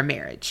first year of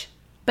marriage.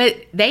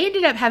 But they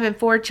ended up having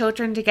 4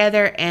 children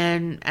together,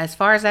 and as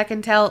far as I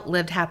can tell,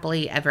 lived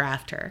happily ever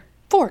after.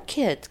 4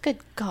 kids. Good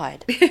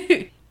God.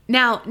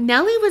 Now,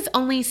 Nelly was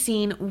only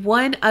seen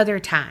one other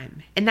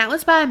time, and that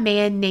was by a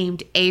man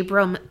named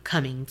Abram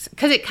Cummings.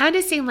 Because it kind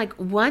of seemed like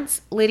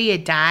once Lydia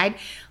died,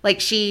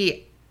 like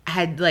she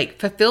had like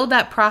fulfilled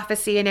that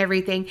prophecy and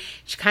everything,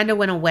 she kind of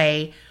went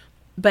away.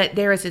 But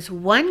there was this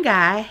one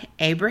guy,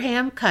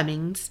 Abraham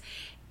Cummings,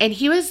 and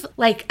he was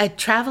like a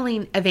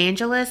traveling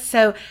evangelist.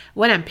 So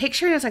what I'm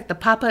picturing is like the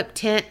pop-up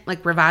tent,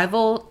 like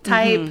revival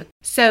type. Mm-hmm.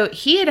 So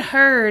he had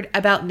heard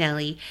about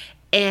Nelly,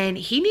 and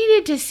he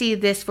needed to see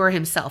this for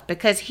himself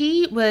because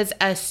he was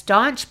a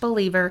staunch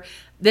believer.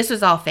 This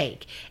was all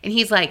fake. And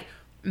he's like,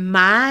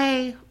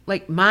 my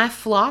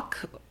flock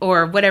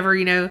or whatever,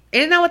 you know,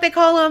 isn't that what they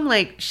call them?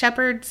 Like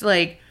shepherds,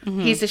 like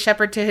he's the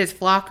shepherd to his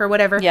flock or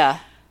whatever. Yeah.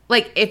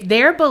 Like if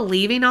they're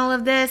believing all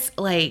of this,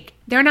 like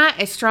they're not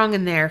as strong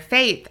in their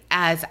faith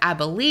as I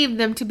believe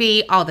them to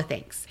be, all the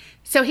things.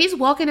 So he's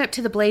walking up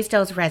to the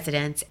Blaisdells'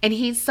 residence and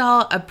he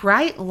saw a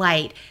bright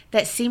light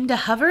that seemed to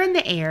hover in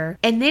the air.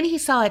 And then he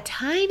saw a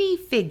tiny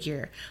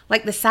figure,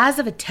 like the size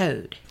of a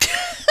toad.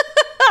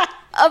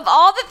 Of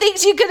all the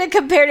things you could have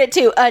compared it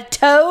to, a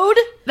toad?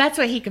 That's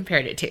what he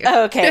compared it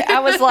to. Okay. I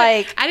was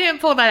like... I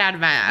didn't pull that out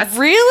of my ass.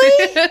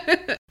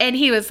 Really? And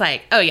he was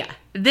like, oh yeah,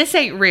 this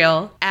ain't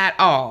real at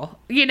all.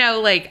 You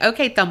know, like,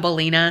 okay,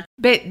 Thumbelina.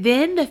 But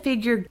then the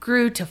figure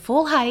grew to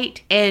full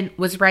height and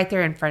was right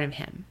there in front of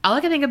him. All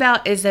I can think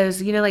about is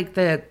those, you know, like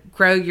the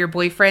grow your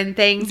boyfriend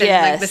things and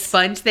like the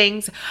sponge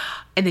things.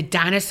 And the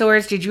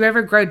dinosaurs. Did you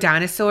ever grow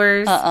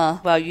dinosaurs?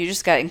 Well, you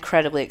just got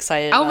incredibly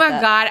excited about that. Oh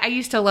my God. I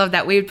used to love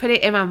that. We would put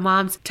it in my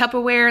mom's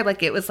Tupperware.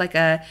 Like it was like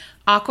a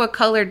aqua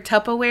colored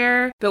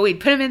Tupperware. But we'd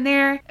put them in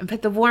there and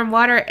put the warm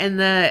water and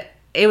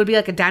it would be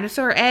like a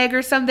dinosaur egg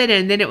or something.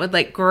 And then it would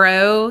like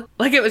grow.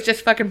 Like it was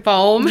just fucking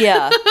foam.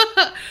 Yeah.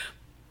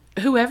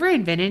 Whoever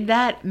invented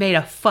that made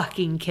a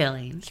fucking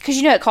killing. Because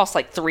you know it costs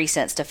like 3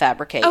 cents to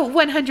fabricate. Oh,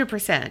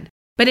 100%.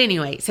 But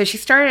anyway, so she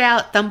started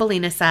out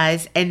Thumbelina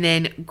size and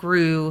then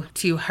grew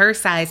to her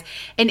size.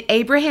 And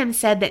Abraham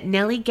said that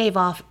Nelly gave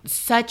off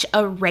such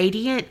a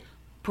radiant,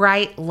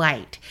 bright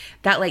light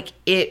that like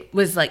it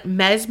was like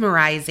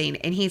mesmerizing.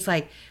 And he's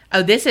like,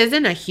 oh, this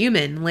isn't a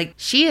human. Like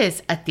she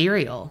is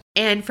ethereal.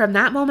 And from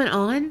that moment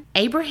on,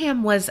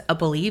 Abraham was a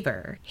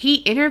believer. He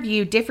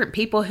interviewed different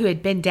people who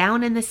had been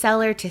down in the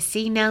cellar to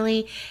see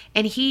Nelly.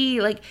 And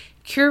he like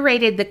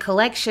curated the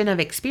collection of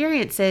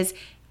experiences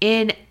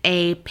in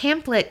a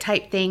pamphlet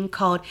type thing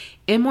called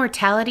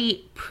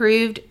Immortality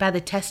Proved by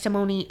the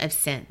Testimony of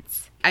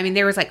Sins. I mean,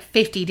 there was like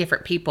 50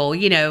 different people,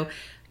 you know,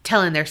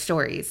 telling their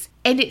stories.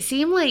 And it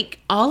seemed like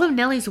all of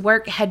Nelly's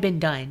work had been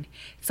done.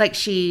 It's like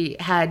she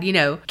had, you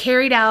know,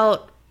 carried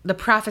out the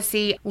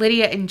prophecy,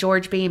 Lydia and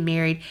George being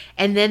married.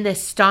 And then the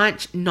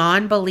staunch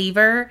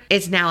non-believer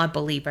is now a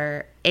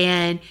believer.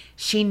 And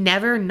she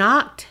never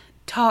knocked,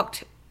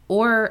 talked,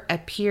 or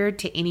appeared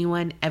to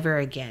anyone ever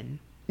again.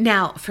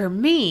 Now, for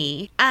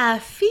me, I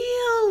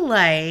feel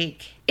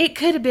like it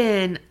could have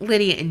been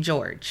Lydia and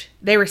George.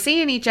 They were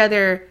seeing each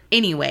other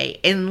anyway.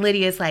 And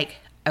Lydia's like,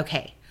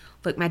 okay,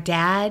 look, my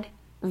dad,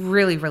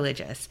 really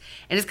religious.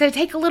 And it's going to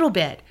take a little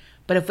bit.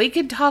 But if we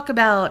could talk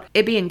about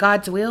it being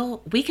God's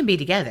will, we can be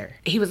together.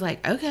 He was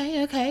like,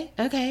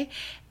 okay.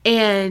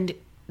 And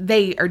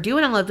they are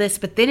doing all of this,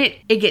 but then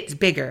it gets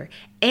bigger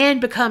and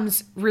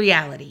becomes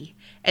reality.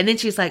 And then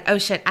she's like, oh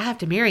shit, I have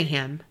to marry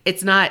him.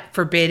 It's not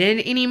forbidden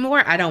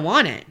anymore. I don't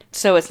want it.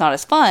 So it's not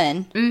as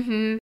fun.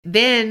 Mm-hmm.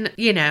 Then,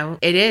 you know,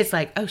 it is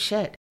like, oh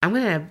shit, I'm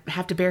going to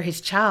have to bear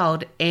his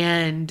child.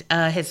 And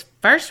his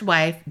first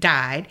wife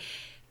died.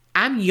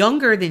 I'm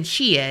younger than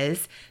she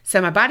is.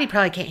 So my body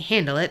probably can't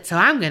handle it. So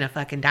I'm going to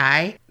fucking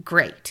die.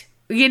 Great.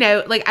 You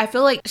know, like, I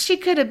feel like she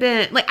could have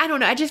been, like, I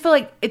don't know. I just feel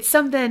like it's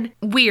something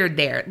weird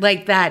there.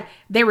 Like that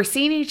they were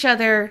seeing each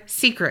other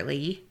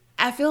secretly.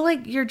 I feel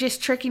like you're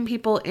just tricking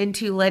people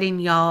into letting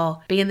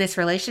y'all be in this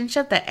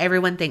relationship that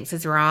everyone thinks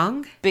is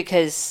wrong.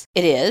 Because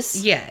it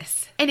is.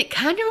 Yes. And it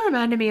kind of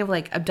reminded me of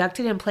like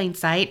Abducted in Plain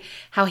Sight.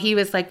 How he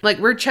was like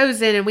we're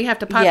chosen and we have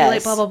to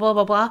populate blah, blah, blah,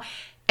 blah, blah.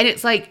 And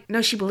it's like,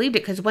 no, she believed it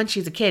because once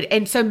she's a kid.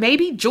 And so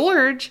maybe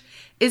George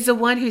is the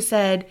one who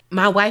said,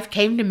 my wife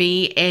came to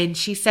me and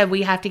she said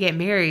we have to get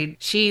married.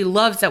 She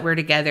loves that we're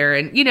together.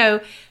 And, you know,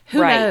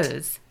 who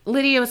knows?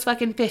 Lydia was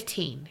fucking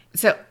 15.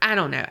 So I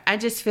don't know. I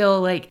just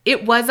feel like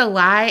it was a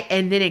lie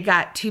and then it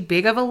got too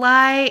big of a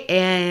lie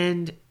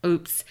and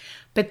oops.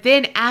 But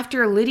then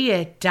after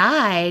Lydia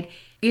died,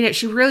 you know,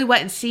 she really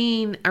wasn't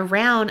seen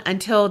around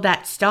until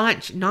that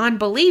staunch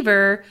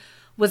non-believer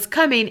was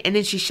coming and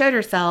then she showed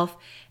herself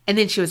and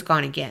then she was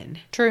gone again.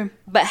 True.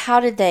 But how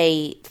did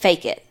they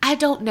fake it? I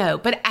don't know.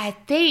 But I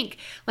think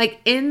like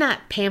in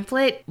that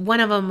pamphlet, one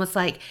of them was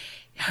like,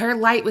 her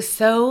light was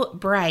so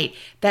bright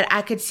that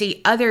I could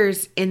see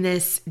others in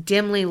this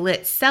dimly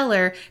lit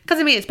cellar. Because,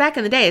 I mean, it's back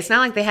in the day. It's not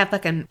like they have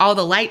fucking all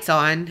the lights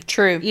on.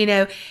 True. You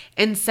know?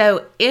 And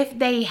so if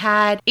they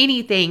had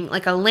anything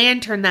like a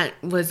lantern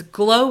that was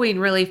glowing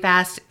really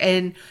fast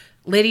and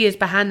Lydia's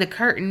behind the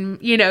curtain,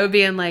 you know,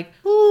 being like,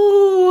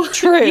 ooh.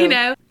 True. You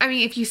know? I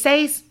mean, if you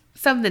say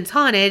something's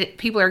haunted,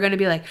 people are going to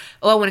be like,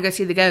 oh, I want to go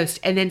see the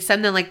ghost. And then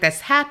something like this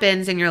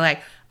happens and you're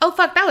like, oh,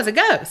 fuck, that was a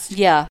ghost.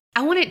 Yeah.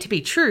 I want it to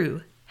be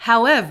true.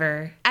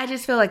 However, I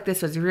just feel like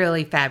this was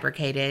really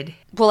fabricated.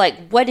 Well,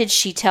 like, what did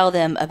she tell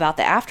them about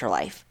the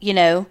afterlife, you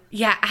know?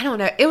 Yeah, I don't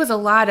know. It was a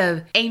lot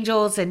of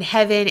angels and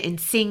heaven and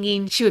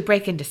singing. She would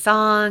break into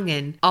song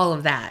and all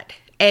of that.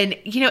 And,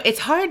 you know, it's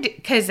hard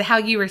because how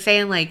you were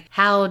saying, like,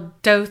 how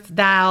doth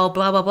thou,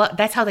 blah, blah, blah.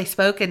 That's how they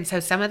spoke. And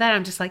so some of that,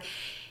 I'm just like,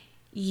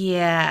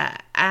 yeah,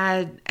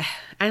 I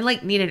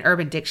like need an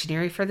Urban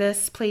Dictionary for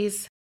this,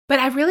 please. But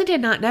I really did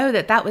not know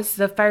that that was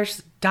the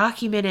first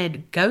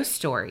documented ghost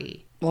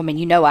story. Well, I mean,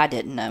 you know I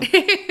didn't know. Because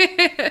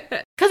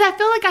I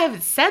feel like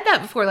I've said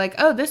that before, like,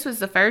 oh, this was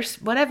the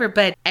first whatever.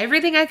 But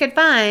everything I could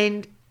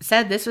find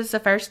said this was the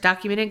first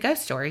documented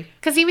ghost story.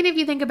 Because even if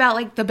you think about,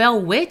 like, the Bell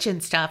Witch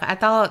and stuff, I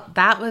thought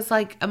that was,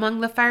 like,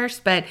 among the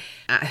first. But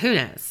who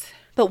knows?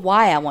 But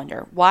why, I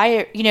wonder?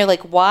 Why, you know,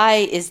 like, why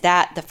is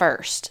that the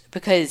first?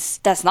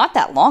 Because that's not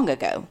that long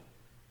ago.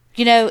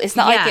 You know, it's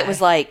not like it was,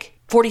 like,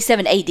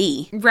 47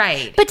 AD.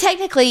 Right. But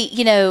technically,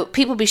 you know,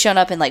 people be showing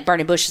up in like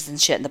burning bushes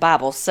and shit in the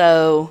Bible.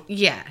 So,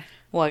 yeah.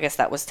 Well, I guess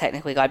that was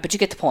technically God, but you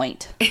get the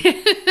point.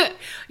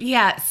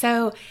 Yeah.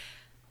 So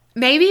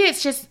maybe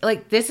it's just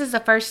like this is the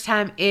first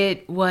time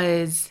it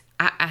was.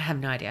 I have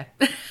no idea.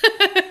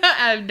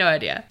 I have no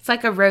idea. It's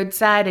like a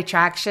roadside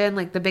attraction,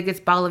 like the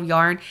biggest ball of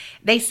yarn.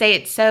 They say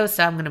it's so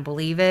I'm going to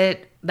believe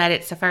it. That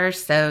it's the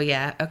first. So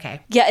yeah,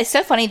 okay. Yeah, it's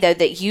so funny though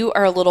that you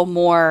are a little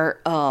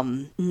more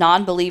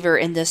non-believer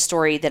in this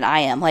story than I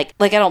am. Like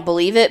I don't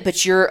believe it,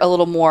 but you're a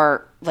little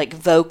more like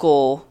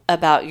vocal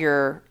about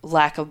your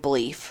lack of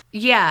belief.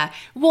 Yeah.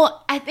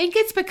 Well, I think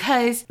it's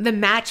because the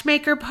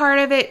matchmaker part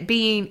of it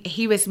being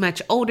he was much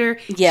older,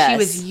 yes. She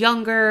was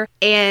younger,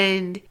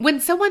 and when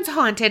someone's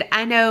haunted,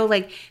 I know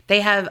like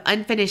they have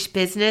unfinished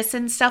business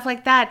and stuff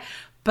like that,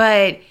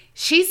 but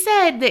she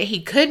said that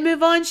he could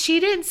move on. She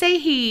didn't say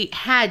he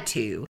had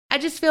to. I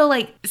just feel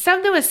like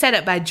something was set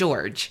up by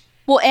George.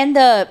 Well, and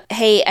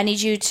hey, I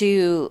need you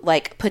to,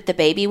 like, put the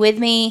baby with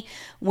me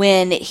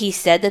when he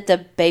said that the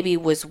baby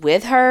was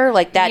with her.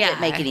 Like, that didn't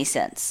make any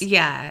sense.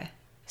 Yeah.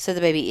 So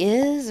the baby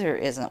is or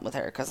isn't with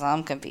her? Because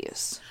I'm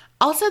confused.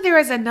 Also, there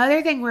was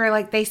another thing where,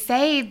 like, they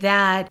say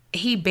that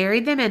he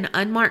buried them in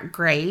unmarked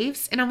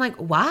graves. And I'm like,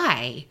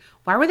 why?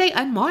 Why were they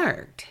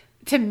unmarked?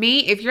 To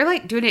me, if you're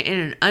like doing it in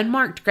an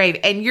unmarked grave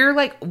and you're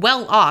like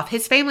well off,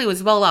 his family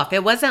was well off.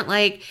 It wasn't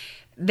like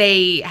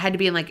they had to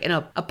be in like in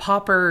a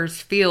pauper's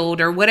field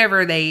or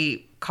whatever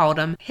they called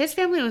them. His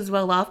family was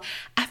well off.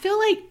 I feel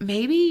like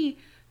maybe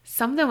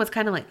something was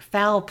kind of like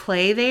foul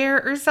play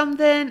there or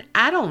something.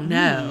 I don't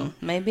know.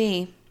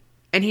 Maybe.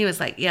 And he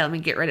was like, yeah, let me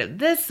get rid of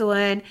this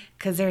one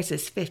because there's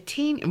this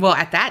 15. Well,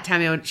 at that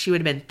time, she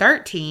would have been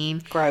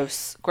 13.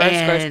 Gross. Gross.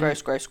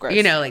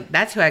 You know, like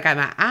that's who I got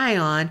my eye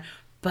on.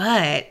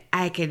 But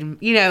I can,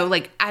 you know,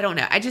 like, I don't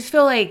know. I just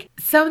feel like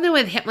something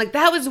with him, like,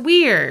 that was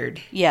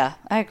weird. Yeah,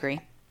 I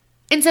agree.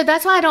 And so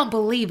that's why I don't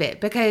believe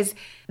it. Because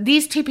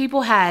these two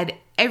people had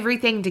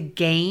everything to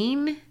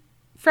gain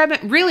from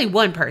it. Really,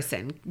 one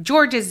person.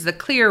 George is the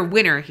clear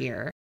winner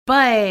here.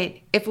 But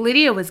if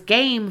Lydia was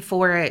game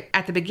for it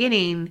at the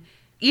beginning,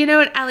 you know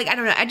what? I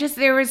don't know.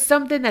 There was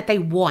something that they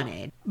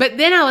wanted. But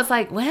then I was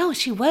like, well,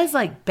 she was,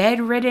 like,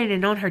 bedridden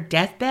and on her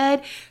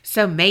deathbed.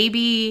 So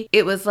maybe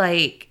it was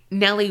like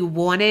Nelly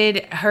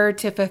wanted her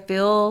to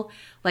fulfill,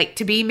 like,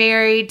 to be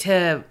married,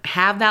 to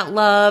have that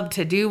love,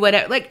 to do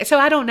whatever. Like, so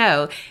I don't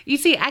know. You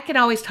see, I can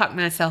always talk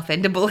myself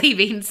into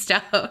believing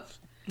stuff.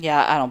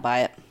 Yeah, I don't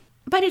buy it.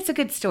 But it's a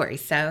good story,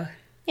 so.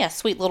 Yeah,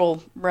 sweet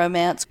little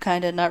romance,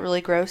 kind of not really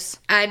gross.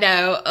 I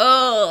know.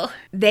 Oh,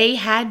 they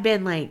had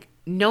been, like,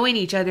 knowing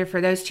each other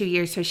for those 2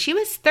 years. So she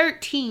was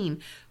 13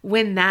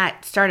 when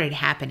that started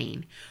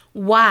happening.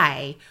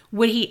 Why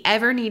would he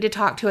ever need to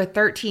talk to a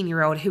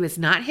 13-year-old who is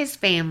not his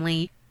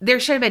family? There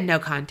should have been no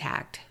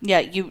contact. Yeah,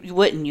 you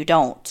wouldn't. You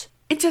don't.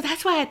 And so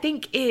that's why I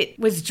think it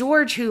was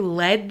George who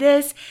led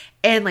this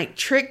and like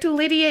tricked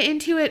Lydia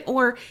into it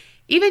or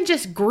even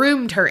just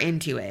groomed her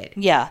into it.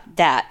 Yeah,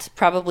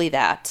 probably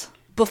that.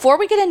 Before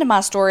we get into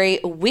my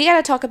story, we got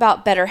to talk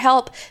about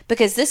BetterHelp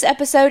because this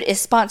episode is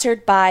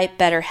sponsored by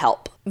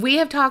BetterHelp. We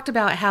have talked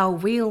about how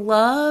we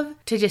love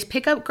to just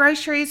pick up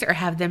groceries or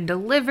have them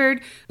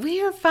delivered.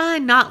 We are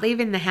fine not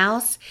leaving the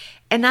house,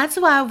 and that's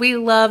why we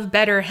love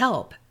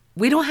BetterHelp.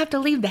 We don't have to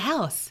leave the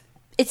house.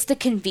 It's the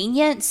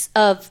convenience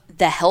of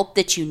the help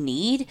that you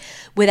need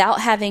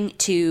without having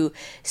to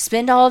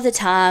spend all of the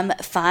time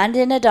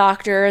finding a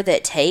doctor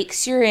that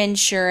takes your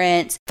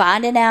insurance,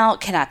 finding out,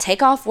 can I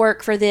take off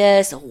work for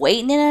this,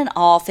 waiting in an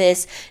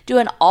office,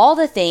 doing all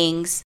the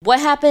things.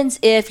 What happens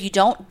if you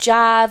don't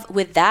jive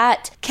with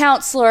that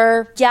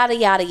counselor, yada,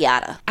 yada,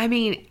 yada. I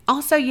mean,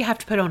 also you have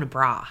to put on a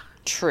bra.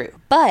 True.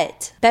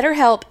 But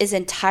BetterHelp is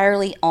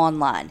entirely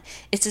online.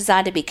 It's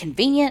designed to be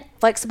convenient,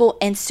 flexible,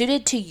 and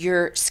suited to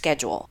your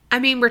schedule. I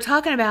mean, we're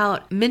talking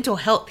about mental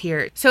health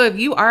here. So if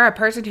you are a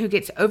person who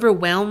gets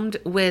overwhelmed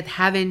with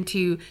having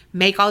to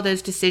make all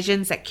those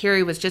decisions that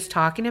Carrie was just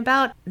talking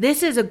about,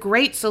 this is a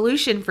great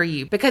solution for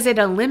you because it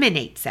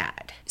eliminates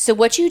that. So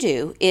what you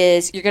do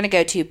is you're going to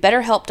go to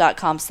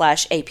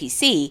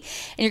betterhelp.com/APC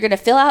and you're going to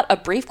fill out a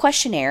brief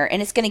questionnaire, and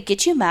it's going to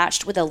get you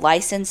matched with a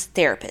licensed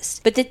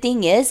therapist. But the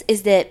thing is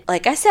that,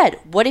 like I said,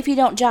 what if you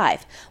don't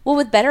jive? Well,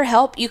 with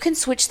BetterHelp, you can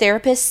switch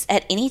therapists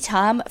at any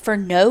time for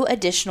no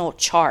additional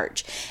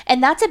charge.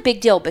 And that's a big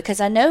deal because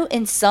I know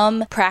in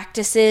some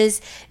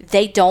practices,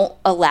 they don't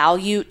allow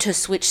you to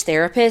switch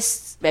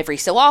therapists every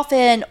so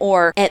often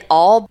or at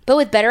all. But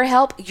with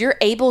BetterHelp, you're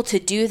able to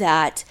do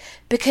that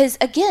because,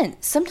 again,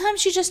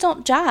 sometimes you just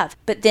don't jive.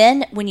 But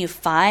then when you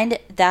find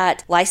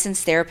that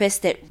licensed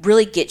therapist that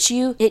really gets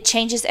you, it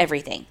changes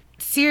everything.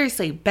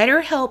 Seriously,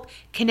 BetterHelp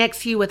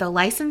connects you with a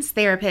licensed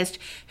therapist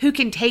who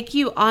can take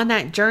you on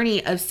that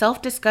journey of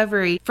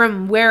self-discovery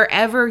from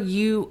wherever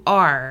you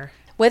are.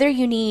 Whether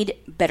you need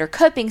better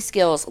coping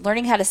skills,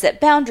 learning how to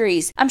set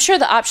boundaries, I'm sure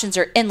the options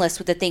are endless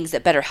with the things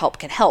that BetterHelp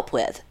can help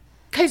with.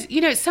 Because,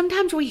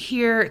 sometimes we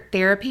hear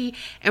therapy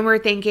and we're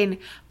thinking,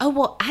 oh,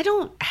 well, I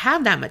don't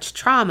have that much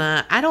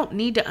trauma. I don't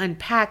need to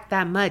unpack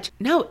that much.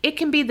 No, it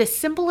can be the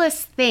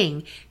simplest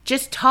thing.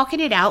 Just talking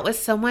it out with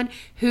someone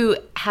who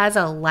has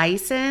a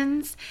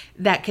license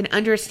that can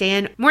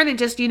understand more than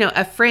just,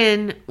 a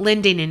friend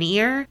lending an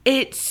ear.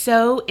 It's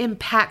so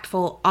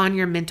impactful on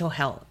your mental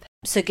health.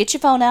 So get your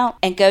phone out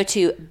and go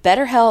to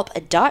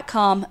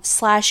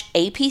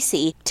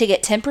betterhelp.com/APC to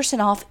get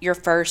 10% off your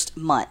first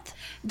month.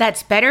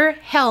 That's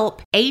BetterHelp,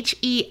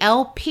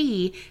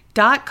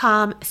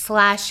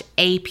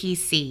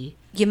 HELP.com/APC.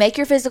 You make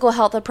your physical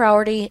health a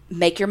priority,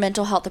 make your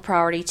mental health a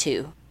priority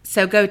too.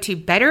 So go to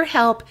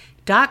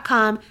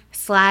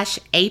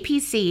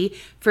BetterHelp.com/APC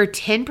for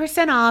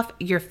 10% off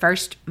your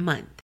first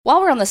month.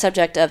 While we're on the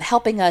subject of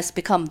helping us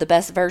become the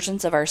best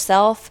versions of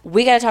ourselves,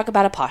 we got to talk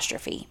about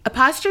Apostrophe.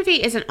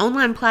 Apostrophe is an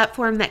online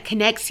platform that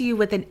connects you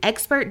with an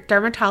expert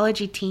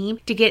dermatology team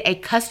to get a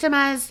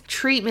customized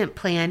treatment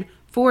plan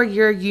for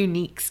your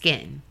unique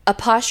skin.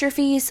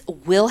 Apostrophe's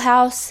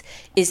wheelhouse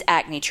is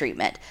acne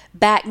treatment.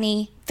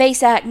 Backne,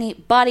 face acne,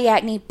 body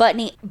acne,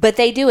 buttne, but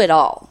they do it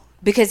all.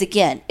 Because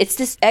again, it's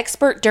this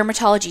expert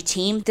dermatology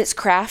team that's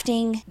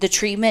crafting the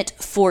treatment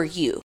for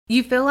you.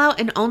 You fill out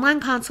an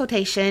online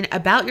consultation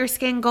about your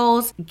skin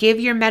goals, give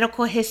your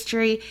medical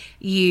history,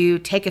 you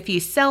take a few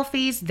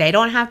selfies. They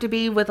don't have to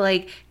be with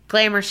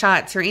glamour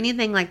shots or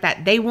anything like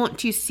that. They want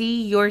to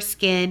see your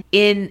skin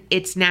in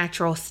its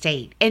natural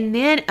state. And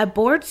then a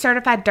board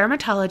certified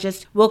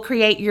dermatologist will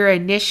create your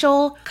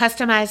initial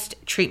customized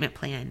treatment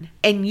plan.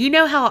 And you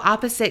know how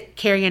opposite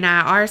Carrie and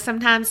I are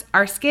sometimes.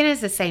 Our skin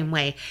is the same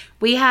way.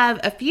 We have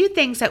a few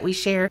things that we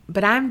share,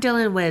 but I'm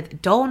dealing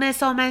with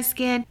dullness on my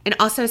skin and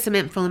also some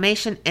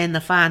inflammation and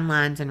the fine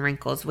lines and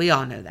wrinkles. We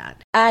all know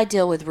that. I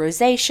deal with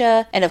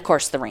rosacea and, of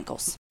course, the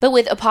wrinkles. But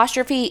with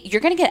Apostrophe,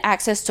 you're going to get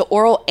access to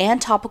oral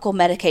and topical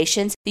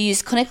medications that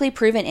use clinically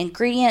proven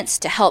ingredients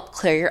to help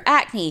clear your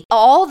acne,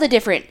 all the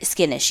different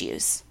skin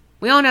issues.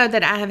 We all know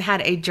that I have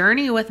had a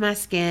journey with my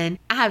skin.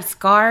 I have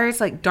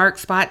scars, dark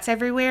spots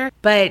everywhere,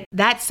 but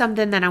that's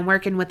something that I'm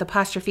working with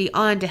Apostrophe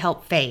on to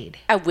help fade.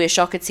 I wish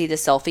y'all could see the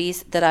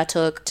selfies that I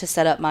took to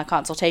set up my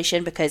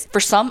consultation because for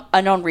some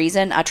unknown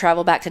reason, I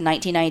traveled back to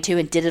 1992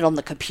 and did it on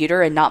the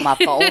computer and not my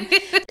phone.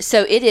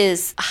 So it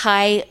is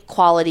high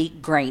quality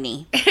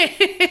grainy.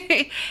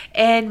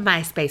 And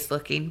MySpace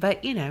looking,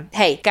 but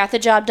Hey, got the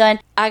job done.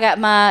 I got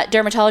my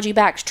dermatology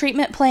back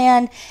treatment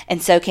plan,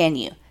 and so can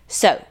you.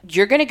 So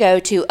you're going to go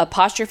to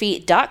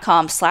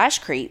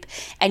apostrophe.com/creep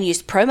and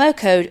use promo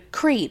code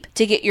CREEP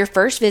to get your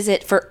first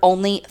visit for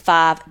only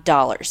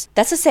 $5.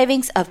 That's a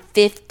savings of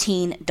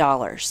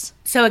 $15.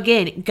 So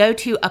again, go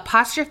to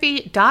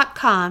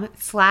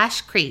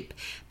apostrophe.com/creep.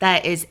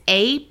 That is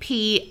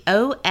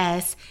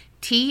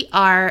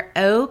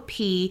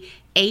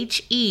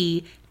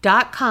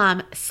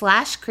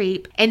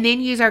APOSTROPHE.com/creep, and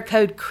then use our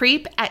code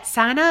CREEP at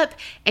sign up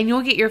and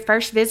you'll get your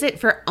first visit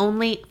for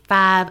only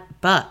 $5.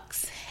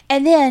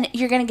 And then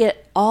you're going to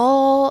get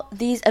all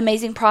these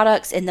amazing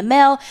products in the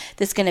mail.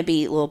 That's going to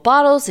be little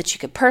bottles that you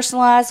can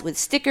personalize with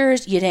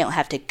stickers. You don't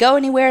have to go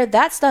anywhere.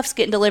 That stuff's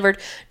getting delivered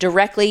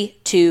directly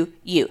to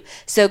you.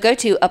 So go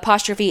to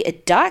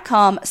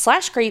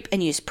apostrophe.com/creep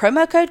and use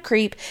promo code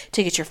CREEP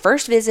to get your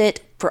first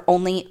visit for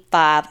only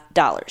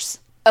 $5.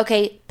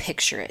 Okay,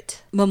 picture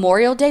it.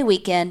 Memorial Day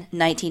weekend,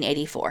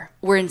 1984.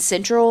 We're in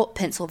central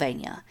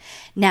Pennsylvania.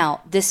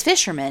 Now, this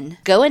fisherman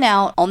going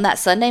out on that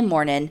Sunday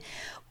morning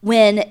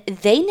when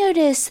they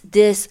notice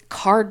this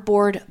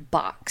cardboard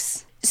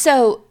box.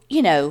 So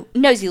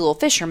nosy little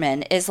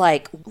fisherman is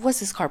like, what's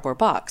this cardboard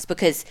box?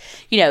 Because,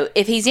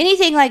 if he's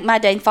anything like my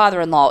dang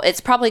father-in-law,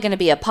 it's probably going to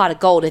be a pot of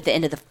gold at the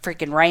end of the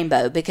freaking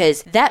rainbow,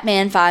 because that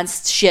man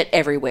finds shit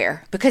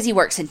everywhere. Because he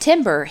works in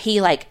timber,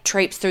 he like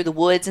traipses through the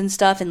woods and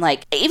stuff, and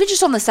like even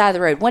just on the side of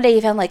the road. One day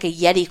he found like a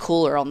Yeti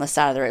cooler on the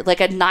side of the road,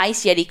 like a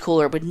nice Yeti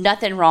cooler with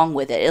nothing wrong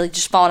with it. It like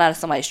just falling out of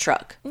somebody's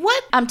truck.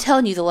 What? I'm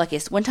telling you, the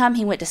luckiest. One time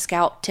he went to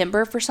scout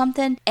timber for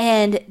something,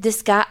 and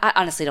this guy, I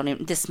honestly don't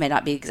even, this may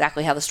not be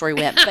exactly how the story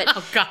went, but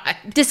oh God,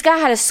 this guy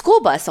had a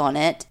school bus on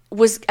it.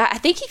 I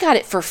think he got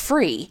it for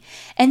free,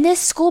 and this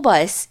school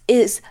bus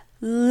is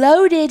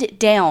loaded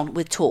down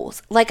with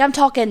tools. Like, I'm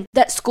talking,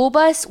 that school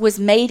bus was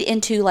made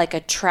into like a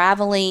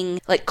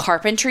traveling like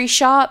carpentry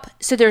shop.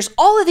 So there's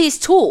all of these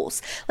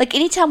tools. Like,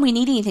 anytime we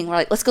need anything, we're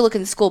like, let's go look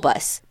in the school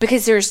bus,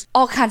 because there's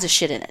all kinds of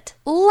shit in it.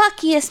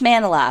 Luckiest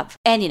man alive.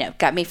 And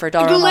got me for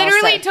 $1. You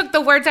literally took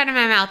the words out of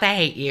my mouth. I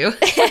hate you.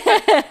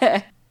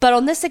 But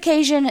on this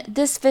occasion,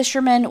 this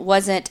fisherman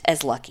wasn't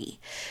as lucky.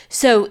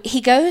 So he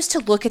goes to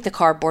look at the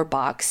cardboard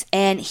box,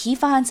 and he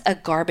finds a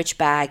garbage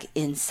bag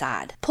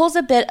inside. Pulls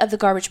a bit of the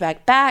garbage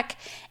bag back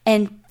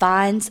and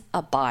finds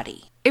a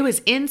body. It was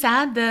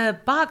inside the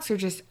box or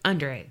just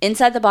under it?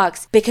 Inside the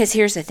box, because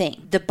here's the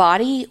thing. The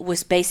body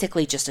was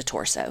basically just a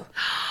torso.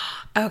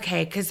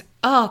 Okay, because,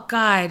 oh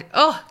God.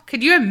 Oh,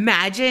 could you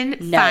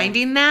imagine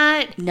finding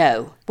that?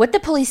 No. What the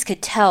police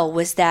could tell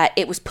was that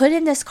it was put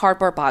in this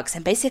cardboard box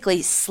and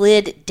basically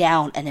slid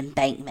down an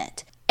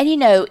embankment. And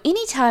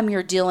anytime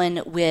you're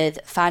dealing with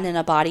finding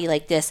a body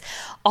like this,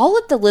 all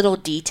of the little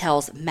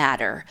details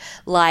matter.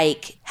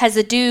 Like, has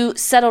the dew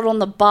settled on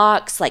the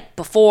box, like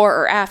before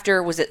or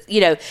after? Was it,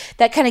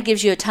 that kind of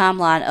gives you a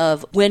timeline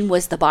of when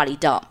was the body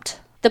dumped.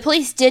 The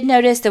police did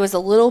notice there was a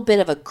little bit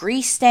of a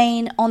grease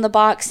stain on the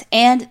box,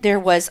 and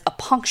there was a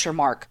puncture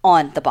mark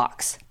on the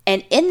box.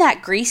 And in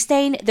that grease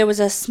stain, there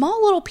was a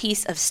small little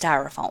piece of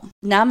styrofoam.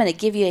 Now I'm going to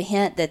give you a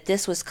hint that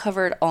this was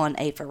covered on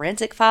a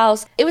Forensic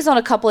Files. It was on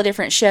a couple of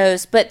different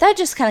shows, but that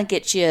just kind of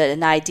gets you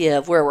an idea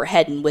of where we're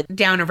heading with...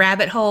 Down a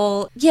rabbit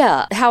hole.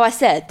 Yeah, how I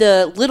said,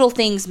 the little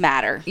things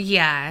matter.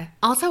 Yeah.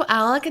 Also,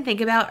 all I can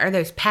think about are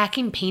those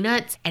packing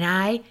peanuts, and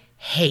I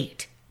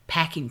hate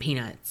packing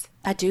peanuts.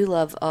 I do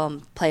love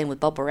playing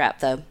with bubble wrap,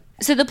 though.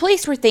 So the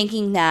police were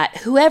thinking that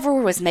whoever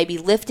was maybe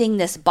lifting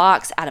this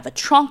box out of a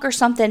trunk or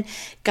something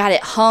got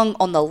it hung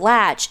on the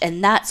latch,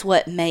 and that's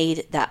what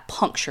made that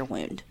puncture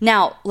wound.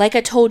 Now, like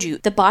I told you,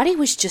 the body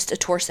was just a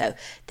torso.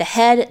 The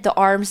head, the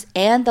arms,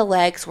 and the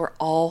legs were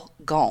all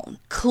gone.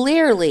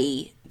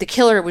 Clearly, the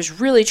killer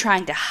was really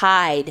trying to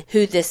hide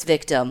who this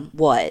victim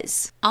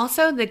was.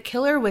 Also, the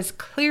killer was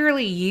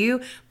clearly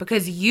you,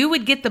 because you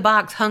would get the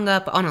box hung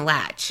up on a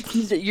latch.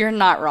 You're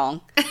not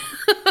wrong.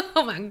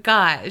 Oh my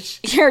gosh.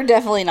 You're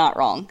definitely not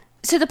wrong.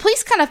 So the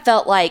police kind of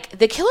felt like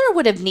the killer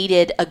would have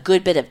needed a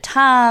good bit of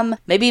time,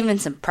 maybe even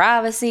some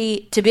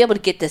privacy, to be able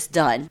to get this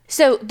done.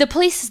 So the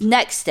police's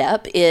next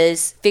step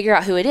is figure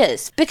out who it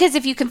is. Because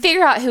if you can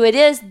figure out who it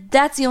is,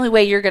 that's the only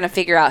way you're going to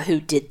figure out who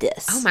did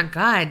this. Oh my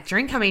God.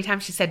 Drink how many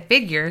times she said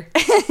figure.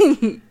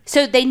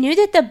 So they knew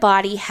that the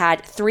body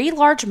had 3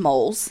 large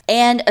moles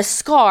and a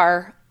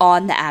scar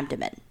on the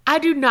abdomen. I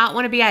do not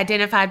want to be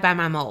identified by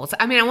my moles.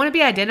 I mean, I want to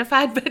be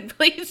identified, but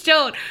please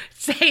don't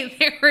say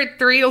there were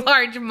 3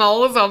 large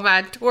moles on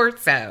my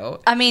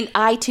torso. I mean,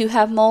 I too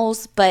have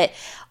moles, but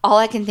all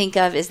I can think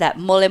of is that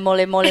mole.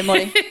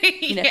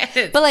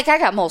 Yes. But like, I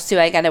got moles too.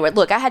 I ain't got nowhere.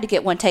 Look, I had to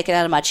get one taken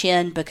out of my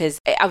chin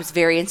because I was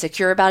very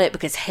insecure about it,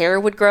 because hair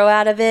would grow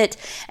out of it.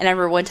 And I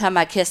remember one time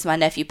I kissed my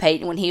nephew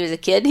Peyton when he was a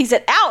kid, and he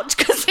said, ouch,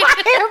 because my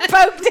hair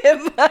poked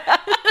him.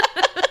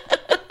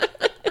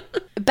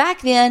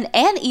 Back then,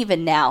 and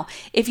even now,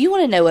 if you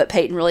want to know what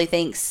Peyton really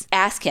thinks,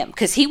 ask him,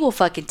 because he will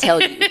fucking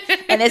tell you.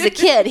 And as a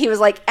kid, he was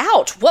like,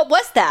 ouch, what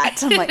was that?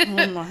 I'm like,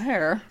 my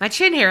hair. My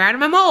chin hair out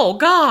of my mole,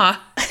 gah.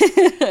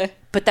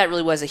 But that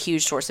really was a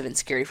huge source of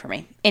insecurity for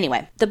me.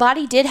 Anyway, the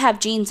body did have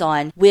jeans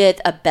on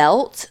with a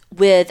belt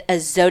with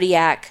a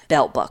Zodiac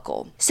belt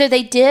buckle. So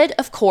they did,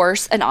 of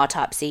course, an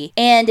autopsy,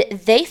 and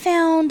they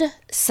found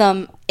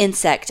some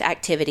insect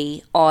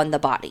activity on the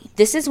body.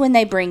 This is when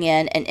they bring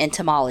in an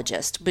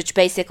entomologist, which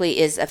basically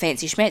is a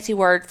fancy schmancy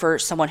word for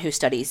someone who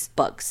studies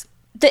bugs.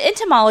 The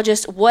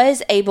entomologist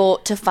was able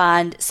to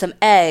find some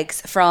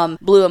eggs from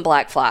blue and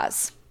black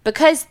flies.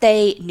 Because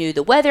they knew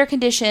the weather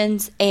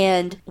conditions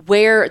and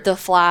where the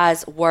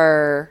flies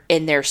were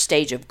in their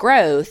stage of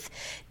growth,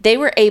 they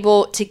were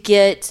able to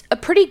get a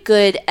pretty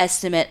good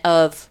estimate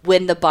of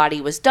when the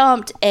body was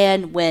dumped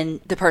and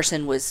when the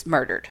person was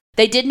murdered.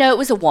 They did know it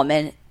was a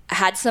woman,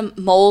 had some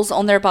moles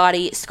on their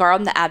body, scar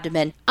on the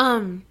abdomen.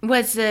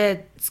 Was the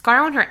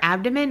scar on her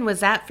abdomen, was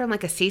that from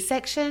like a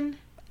C-section?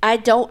 I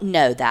don't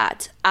know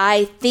that.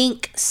 I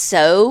think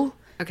so.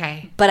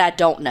 Okay. But I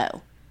don't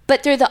know.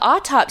 But through the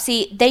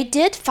autopsy, they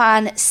did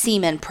find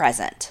semen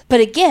present. But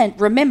again,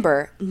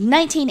 remember,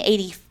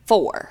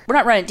 1984. We're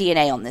not running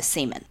DNA on this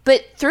semen.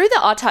 But through the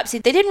autopsy,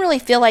 they didn't really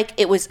feel like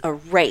it was a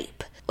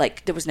rape.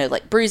 like, there was no,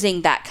 like,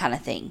 bruising, that kind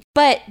of thing.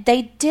 But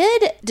they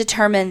did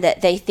determine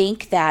that they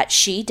think that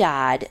she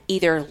died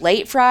either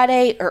late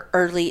Friday or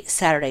early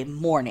Saturday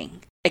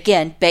morning.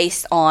 Again,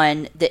 based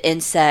on the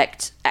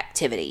insect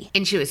activity.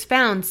 And she was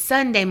found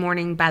Sunday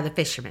morning by the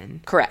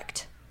fishermen.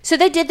 Correct. So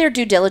they did their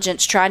due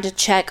diligence trying to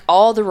check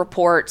all the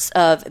reports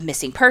of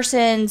missing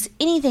persons,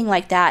 anything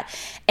like that,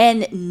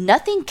 and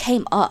nothing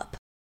came up.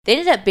 They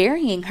ended up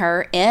burying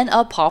her in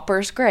a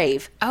pauper's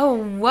grave.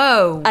 Oh,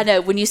 whoa. I know.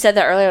 When you said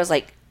that earlier, I was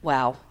like,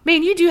 wow.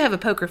 Man, you do have a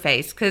poker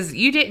face because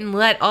you didn't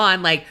let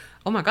on like,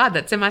 oh my God,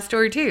 that's in my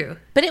story too.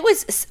 But it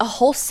was a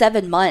whole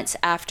 7 months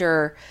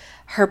after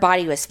her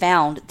body was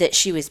found that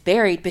she was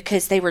buried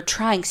because they were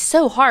trying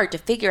so hard to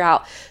figure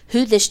out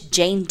who this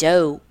Jane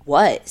Doe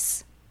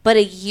was. But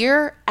a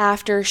year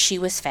after she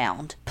was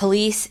found,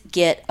 police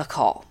get a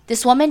call.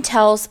 This woman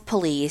tells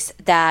police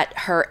that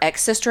her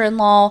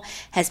ex-sister-in-law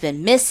has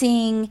been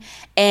missing,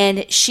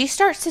 and she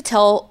starts to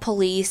tell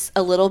police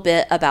a little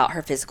bit about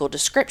her physical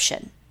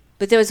description.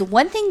 But there was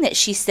one thing that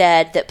she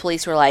said that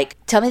police were like,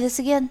 tell me this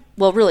again?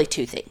 Well, really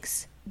 2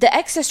 things. The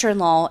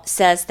ex-sister-in-law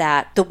says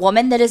that the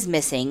woman that is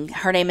missing,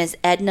 her name is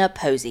Edna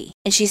Posey.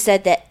 And she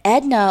said that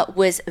Edna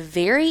was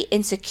very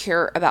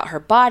insecure about her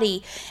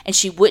body and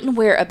she wouldn't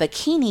wear a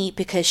bikini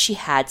because she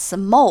had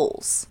some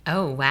moles.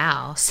 Oh,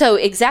 wow. So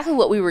exactly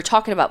what we were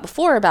talking about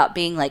before about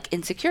being like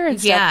insecure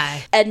and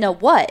stuff, Edna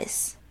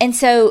was. And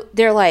so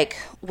they're like,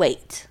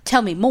 wait,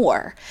 tell me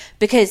more.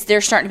 Because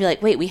they're starting to be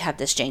like, wait, we have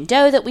this Jane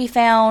Doe that we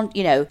found.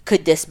 You know,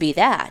 could this be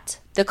that?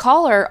 The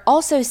caller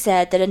also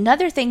said that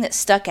another thing that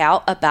stuck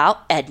out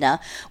about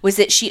Edna was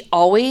that she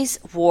always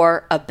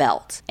wore a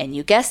belt. And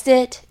you guessed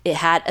it, it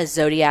had a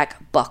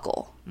zodiac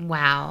buckle.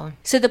 Wow.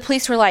 So the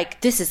police were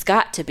like, this has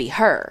got to be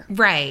her.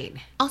 Right.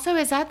 Also,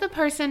 is that the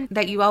person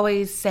that you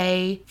always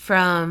say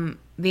from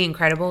The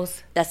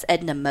Incredibles? That's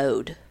Edna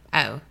Mode.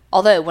 Oh.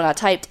 Although when I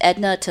typed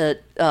Edna to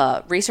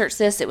research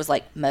this, it was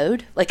like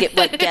Mode. Like it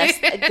like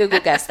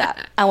Google guessed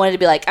that. I wanted to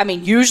be like, I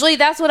mean, usually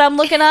that's what I'm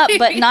looking up,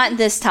 but not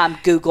this time,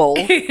 Google.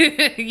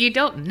 You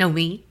don't know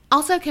me.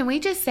 Also, can we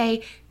just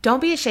say,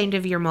 don't be ashamed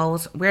of your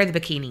moles. Wear the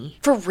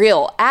bikini. For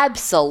real,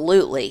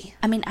 absolutely.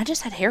 I mean, I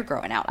just had hair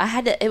growing out. I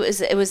had to. It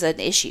was an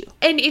issue.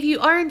 And if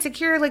you are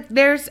insecure, like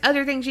there's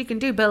other things you can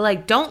do, but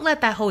like don't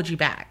let that hold you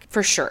back.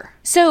 For sure.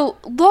 So,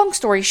 long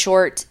story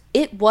short,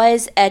 it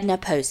was Edna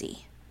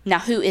Posey. Now,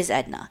 who is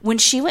Edna? When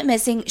she went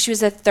missing, she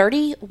was a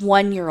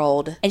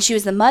 31-year-old, and she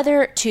was the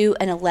mother to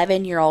an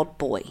 11-year-old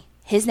boy.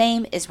 His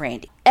name is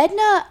Randy.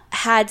 Edna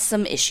had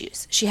some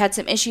issues. She had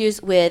some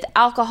issues with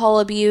alcohol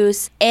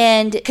abuse.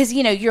 And because,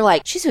 you know, you're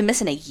like, she's been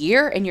missing a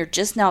year and you're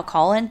just now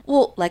calling.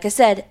 Well, like I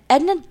said,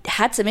 Edna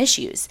had some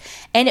issues.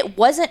 And it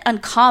wasn't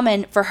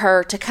uncommon for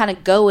her to kind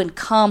of go and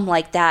come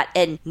like that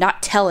and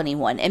not tell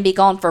anyone and be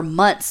gone for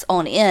months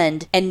on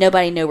end and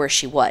nobody knew where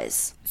she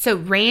was. So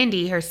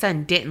Randy, her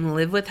son, didn't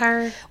live with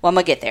her? Well, I'm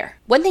going to get there.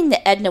 One thing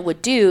that Edna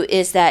would do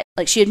is that,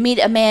 like, she would meet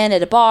a man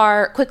at a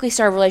bar, quickly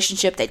start a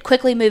relationship, they'd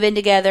quickly move in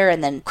together,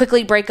 and then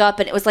quickly break up,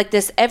 and it was like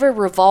this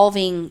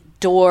ever-revolving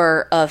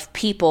door of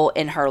people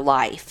in her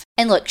life.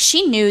 And look,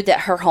 she knew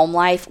that her home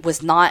life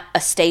was not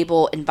a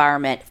stable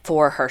environment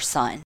for her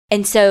son.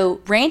 And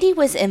so Randy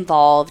was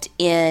involved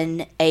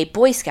in a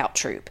Boy Scout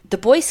troop. The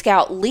Boy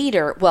Scout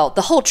leader, well,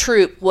 the whole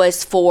troop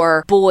was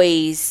for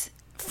boys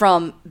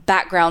from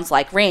backgrounds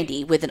like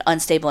Randy with an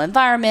unstable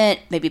environment,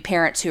 maybe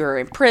parents who are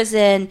in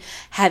prison,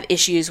 have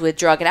issues with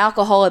drug and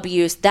alcohol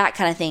abuse, that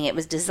kind of thing. It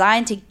was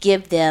designed to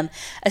give them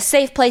a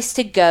safe place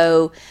to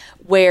go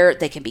where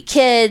they can be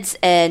kids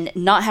and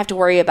not have to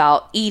worry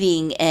about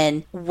eating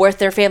and what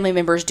their family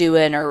members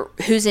doing or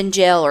who's in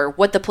jail or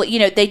what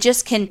they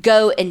just can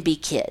go and be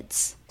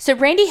kids. So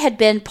Randy had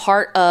been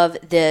part of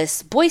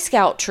this Boy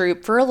Scout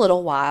troop for a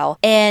little while,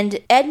 and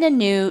Edna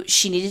knew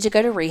she needed to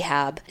go to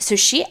rehab. So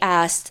she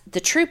asked the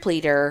troop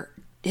leader,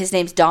 his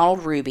name's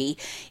Donald Ruby,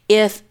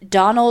 if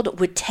Donald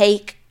would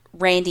take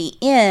Randy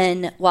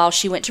in while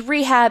she went to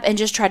rehab and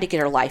just try to get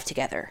her life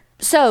together.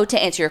 So,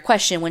 to answer your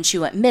question, when she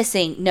went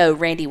missing, no,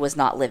 Randy was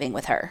not living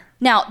with her.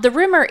 Now, the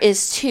rumor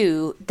is,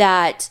 too,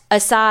 that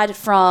aside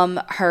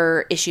from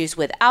her issues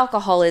with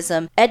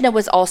alcoholism, Edna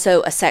was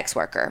also a sex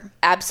worker.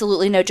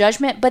 Absolutely no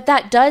judgment, but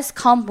that does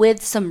come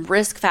with some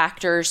risk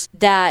factors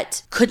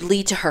that could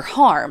lead to her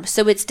harm.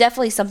 So it's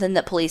definitely something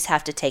that police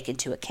have to take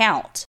into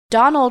account.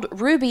 Donald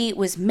Ruby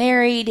was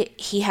married.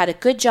 He had a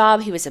good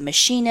job. He was a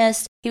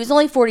machinist. He was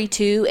only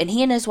 42, and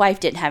he and his wife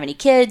didn't have any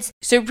kids.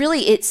 So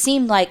really, it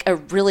seemed like a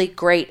really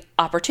great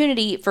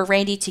opportunity for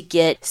Randy to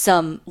get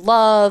some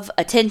love,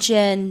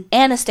 attention,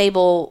 and a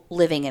stable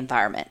living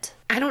environment.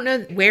 I don't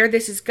know where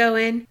this is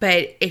going,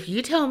 but if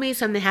you tell me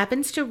something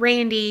happens to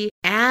Randy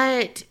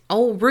at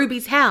old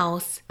Ruby's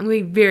house, I'm going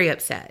to be very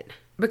upset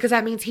because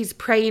that means he's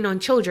preying on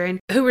children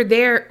who were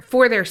there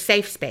for their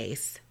safe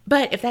space.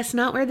 But if that's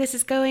not where this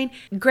is going,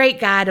 great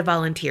guy to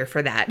volunteer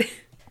for that.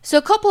 So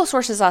a couple of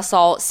sources I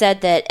saw said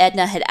that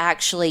Edna had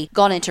actually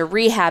gone into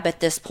rehab at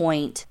this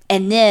point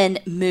and then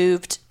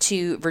moved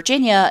to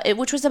Virginia,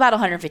 which was about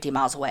 150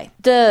 miles away.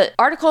 The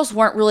articles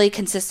weren't really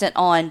consistent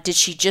on did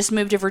she just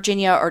move to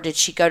Virginia or did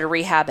she go to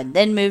rehab and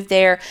then move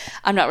there?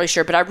 I'm not really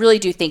sure, but I really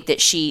do think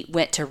that she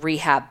went to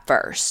rehab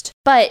first.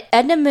 But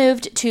Edna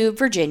moved to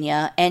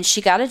Virginia and she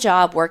got a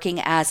job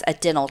working as a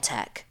dental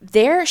tech.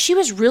 There, she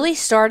was really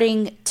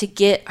starting to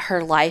get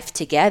her life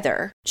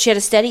together. She had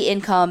a steady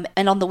income,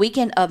 and on the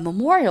weekend of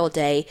Memorial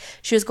Day,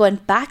 she was going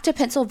back to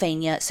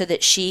Pennsylvania so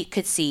that she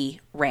could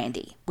see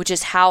Randy, which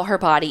is how her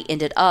body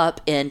ended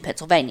up in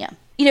Pennsylvania.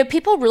 You know,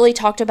 people really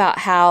talked about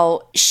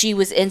how she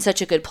was in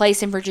such a good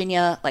place in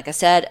Virginia. Like I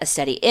said, a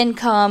steady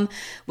income,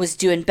 was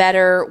doing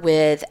better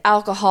with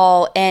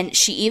alcohol, and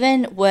she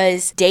even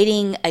was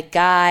dating a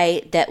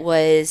guy that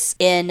was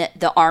in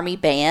the Army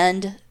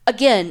band.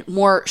 Again,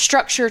 more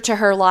structure to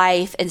her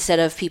life instead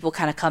of people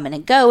kind of coming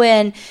and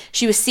going.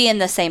 She was seeing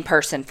the same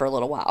person for a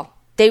little while.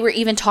 They were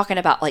even talking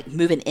about like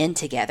moving in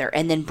together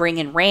and then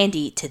bringing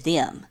Randy to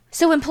them.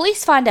 So when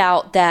police find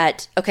out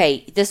that,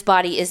 okay, this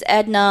body is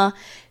Edna,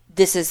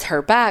 this is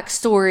her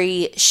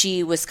backstory,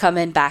 she was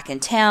coming back in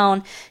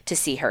town to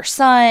see her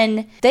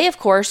son, they of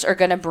course are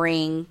going to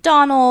bring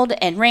Donald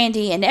and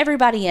Randy and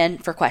everybody in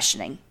for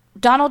questioning.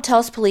 Donald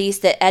tells police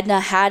that Edna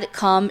had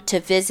come to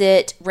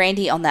visit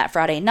Randy on that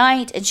Friday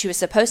night and she was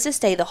supposed to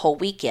stay the whole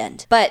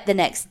weekend. But the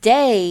next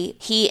day,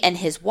 he and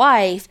his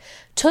wife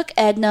took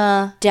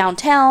Edna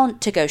downtown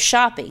to go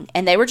shopping,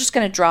 and they were just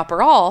going to drop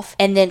her off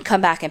and then come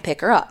back and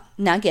pick her up.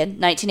 Now again,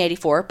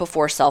 1984,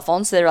 before cell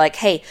phones, so they were like,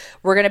 hey,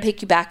 we're going to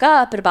pick you back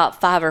up at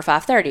about 5 or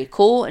 5:30.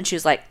 Cool? And she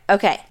was like,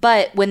 okay.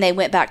 But when they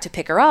went back to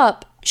pick her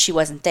up, she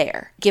wasn't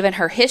there. Given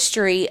her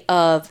history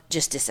of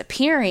just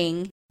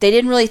disappearing, they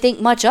didn't really think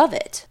much of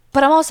it.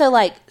 But I'm also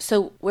like,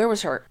 so where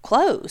was her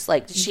clothes?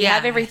 Like, did she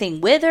have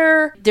everything with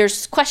her?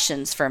 There's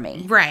questions for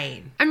me.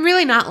 Right. I'm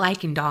really not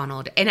liking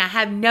Donald, and I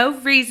have no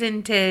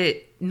reason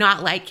to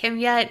not like him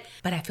yet,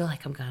 but I feel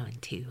like I'm going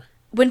to.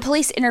 When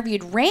police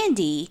interviewed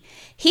Randy,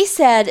 he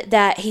said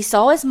that he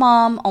saw his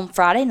mom on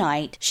Friday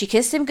night. She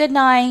kissed him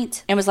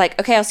goodnight and was like,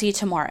 okay, I'll see you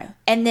tomorrow.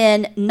 And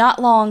then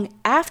not long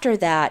after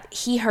that,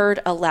 he heard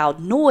a loud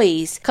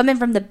noise coming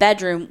from the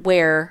bedroom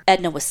where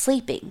Edna was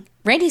sleeping.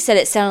 Randy said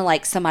it sounded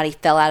like somebody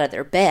fell out of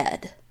their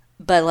bed.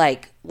 But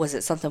like, was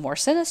it something more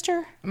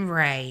sinister?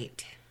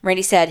 Right.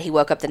 Randy said he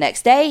woke up the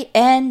next day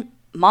and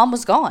Mom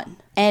was gone.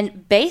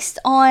 And based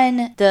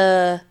on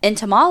the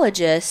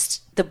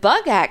entomologist, the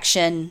bug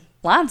action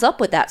lines up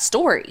with that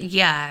story.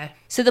 Yeah.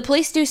 So the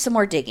police do some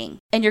more digging.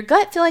 And your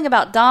gut feeling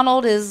about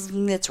Donald is,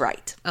 it's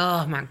right.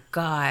 Oh my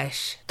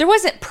gosh. There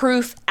wasn't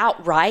proof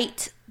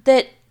outright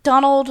that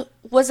Donald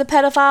was a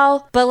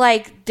pedophile, but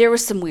like there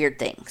was some weird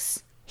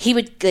things. He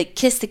would like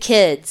kiss the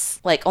kids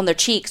like on their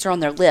cheeks or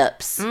on their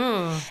lips.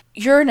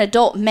 You're an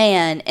adult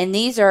man and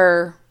these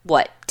are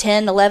what,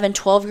 10, 11,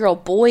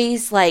 12-year-old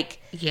boys?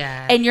 Like,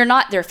 yeah. And you're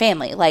not their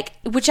family. Like,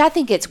 which I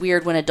think it's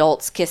weird when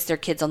adults kiss their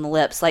kids on the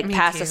lips, like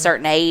past a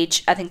certain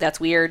age. I think that's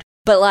weird.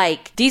 But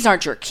like, these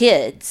aren't your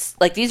kids.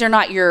 Like, these are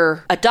not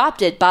your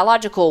adopted,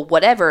 biological,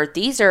 whatever.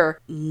 These are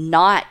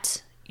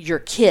not your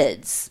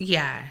kids.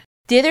 Yeah.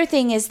 The other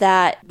thing is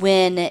that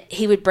when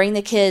he would bring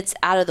the kids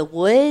out of the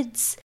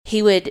woods,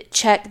 he would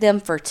check them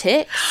for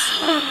ticks.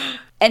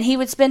 And he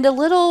would spend a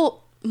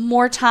little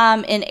more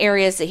time in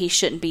areas that he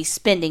shouldn't be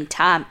spending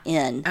time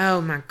in.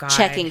 Oh my God.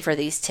 Checking for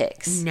these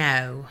ticks.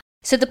 No.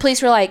 So the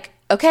police were like,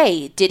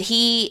 okay, did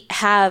he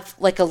have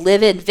like a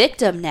live-in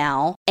victim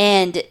now?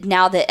 And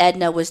now that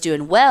Edna was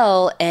doing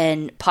well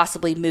and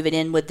possibly moving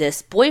in with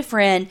this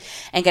boyfriend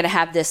and going to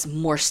have this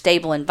more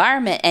stable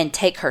environment and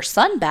take her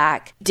son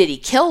back, did he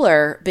kill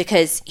her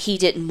because he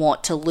didn't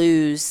want to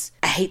lose,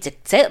 I hate to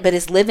say it, but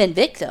his live-in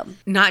victim?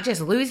 Not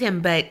just lose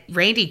him, but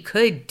Randy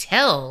could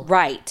tell.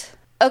 Right.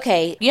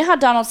 Okay, you know how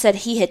Donald said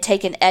he had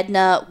taken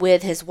Edna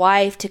with his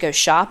wife to go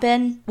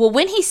shopping? Well,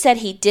 when he said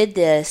he did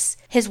this,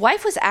 his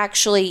wife was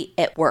actually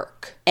at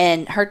work,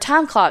 and her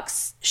time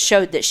clocks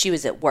showed that she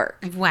was at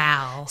work.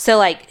 Wow. So,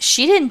 like,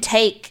 she didn't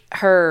take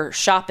her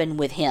shopping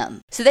with him.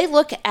 So they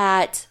look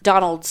at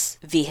Donald's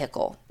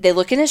vehicle. They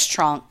look in his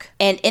trunk,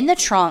 and in the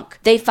trunk,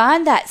 they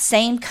find that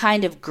same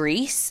kind of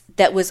grease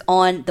that was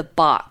on the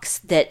box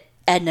that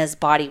Edna's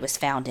body was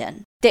found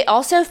in. They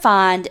also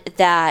find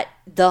that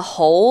the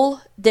hole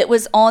that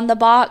was on the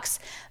box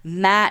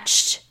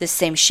matched the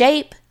same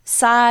shape,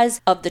 size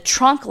of the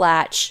trunk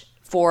latch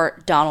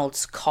for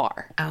Donald's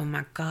car. Oh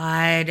my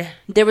God.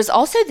 There was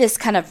also this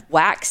kind of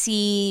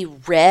waxy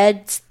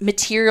red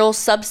material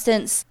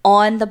substance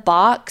on the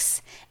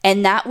box,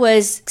 and that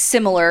was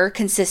similar,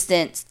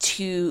 consistent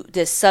to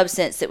the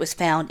substance that was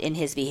found in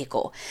his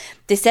vehicle.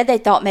 They said they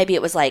thought maybe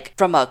it was like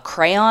from a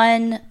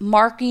crayon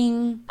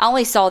marking. I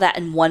only saw that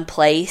in one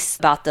place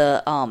about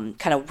the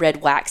kind of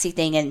red waxy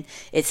thing, and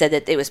it said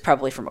that it was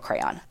probably from a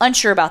crayon.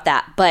 Unsure about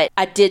that, but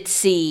I did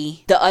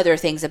see the other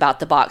things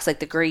about the box, like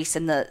the grease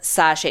and the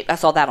size shape. I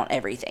saw that on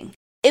everything.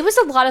 It was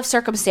a lot of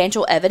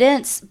circumstantial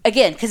evidence.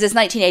 Again, because it's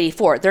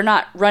 1984. They're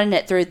not running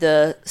it through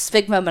the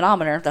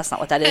sphygmomanometer. That's not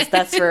what that is.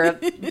 That's for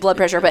blood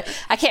pressure. But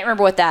I can't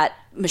remember what that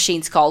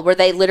machine's called, where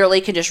they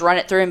literally can just run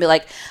it through and be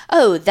like,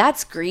 oh,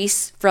 that's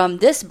grease from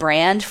this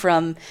brand,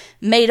 from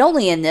made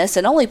only in this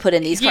and only put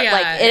in these. Yeah.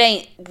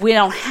 Like, we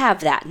don't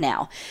have that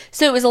now.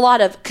 So it was a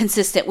lot of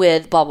consistent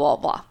with blah, blah,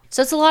 blah.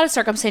 So it's a lot of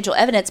circumstantial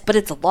evidence, but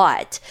it's a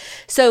lot.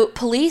 So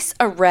police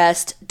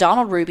arrest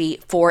Donald Ruby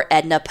for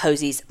Edna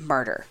Posey's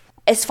murder.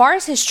 As far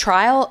as his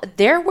trial,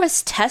 there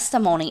was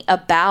testimony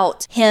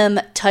about him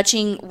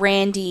touching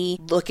Randy,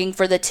 looking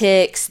for the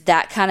ticks,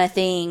 that kind of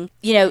thing.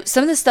 You know,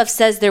 some of the stuff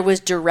says there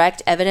was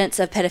direct evidence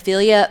of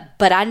pedophilia,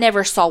 but I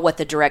never saw what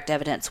the direct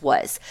evidence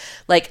was.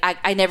 Like,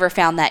 I never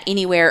found that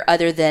anywhere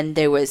other than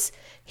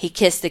he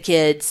kissed the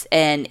kids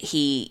and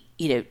he,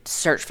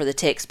 searched for the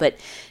ticks, but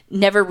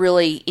never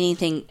really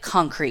anything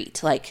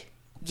concrete. Like,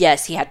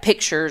 yes, he had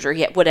pictures or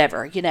he had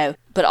whatever,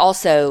 but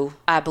also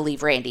I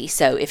believe Randy.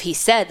 So if he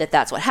said that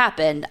that's what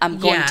happened, I'm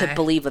going to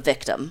believe a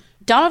victim.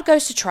 Donald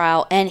goes to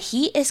trial and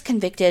he is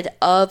convicted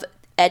of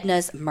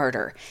Edna's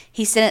murder.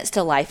 He's sentenced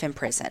to life in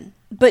prison.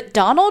 But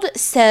Donald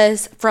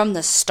says from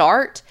the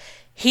start,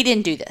 he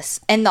didn't do this.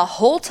 And the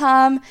whole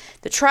time,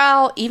 the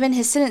trial, even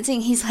his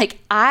sentencing, he's like,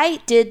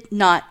 I did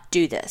not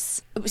do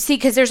this. See,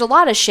 because there's a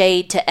lot of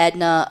shade to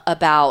Edna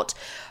about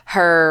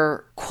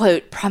her,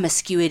 quote,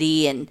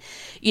 promiscuity and,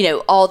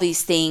 all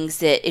these things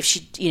that if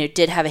she,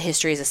 did have a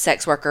history as a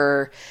sex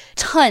worker,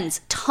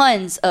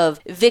 tons of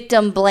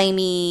victim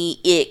blamey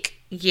ick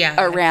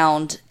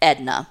around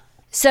Edna.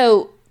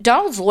 So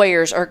Donald's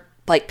lawyers are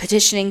like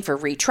petitioning for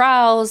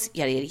retrials,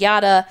 yada, yada,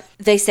 yada.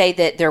 They say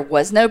that there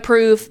was no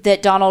proof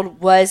that Donald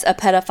was a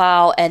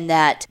pedophile and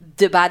that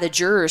by the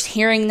jurors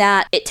hearing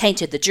that, it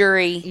tainted the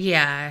jury.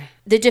 Yeah.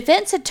 The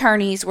defense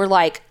attorneys were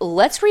like,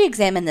 let's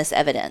re-examine this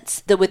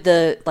evidence with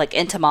the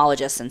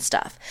entomologists and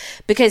stuff.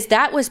 Because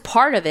that was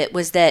part of it,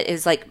 was that it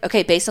was like,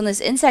 okay, based on this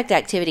insect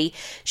activity,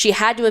 she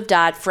had to have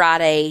died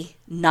Friday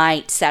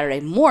night, Saturday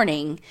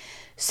morning.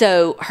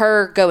 So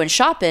her going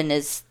shopping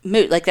is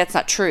moot. Like, that's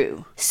not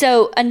true.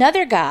 So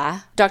another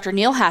guy, Dr.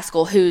 Neil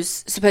Haskell,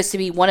 who's supposed to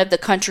be one of the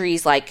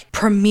country's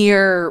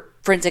premier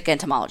forensic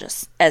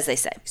entomologists, as they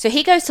say. So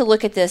he goes to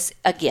look at this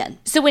again.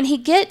 So when he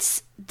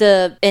gets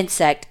the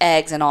insect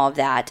eggs and all of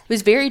that, it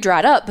was very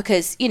dried up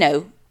because,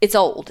 it's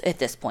old at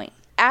this point.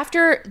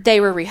 After they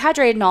were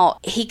rehydrated and all,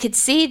 he could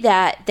see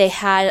that they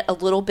had a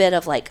little bit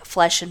of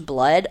flesh and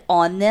blood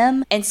on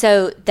them. And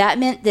so that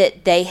meant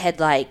that they had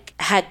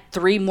had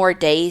 3 more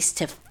days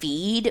to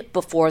feed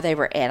before they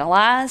were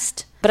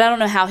analyzed. But I don't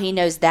know how he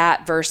knows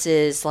that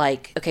versus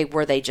okay,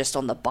 were they just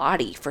on the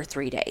body for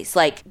 3 days?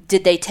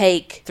 Did they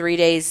take 3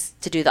 days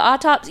to do the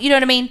autopsy? You know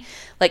what I mean?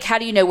 How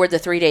do you know where the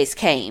 3 days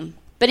came?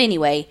 But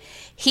anyway,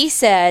 he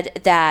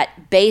said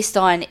that based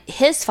on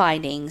his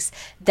findings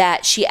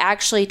that she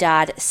actually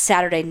died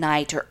Saturday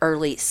night or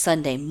early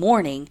Sunday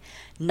morning,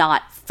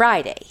 not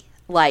Friday,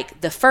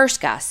 like the first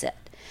guy said.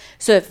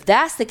 So if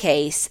that's the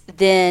case,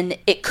 then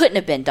it couldn't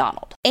have been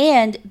Donald.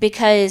 And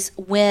because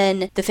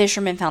when the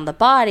fisherman found the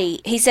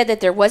body, he said that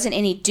there wasn't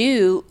any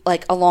dew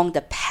along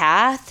the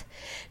path.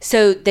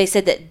 So they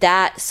said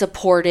that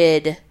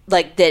supported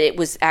that it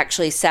was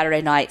actually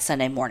Saturday night,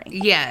 Sunday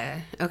morning.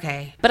 Yeah.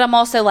 Okay. But I'm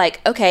also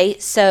okay,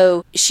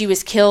 so she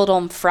was killed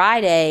on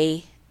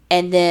Friday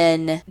and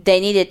then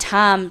they needed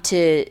time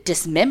to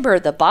dismember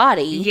the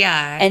body.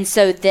 Yeah. And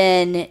so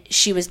then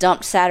she was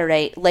dumped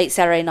late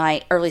Saturday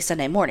night, early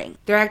Sunday morning.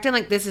 They're acting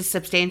like this is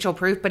substantial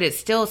proof, but it's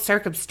still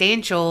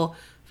circumstantial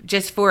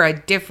just for a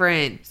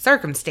different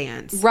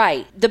circumstance.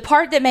 Right. The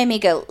part that made me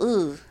go,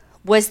 ooh,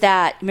 was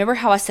that, remember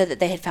how I said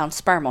that they had found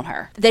sperm on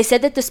her? They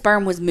said that the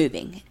sperm was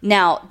moving.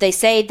 Now, they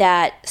say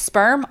that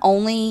sperm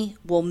only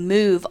will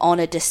move on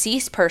a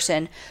deceased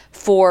person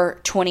for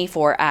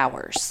 24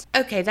 hours.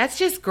 Okay, that's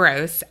just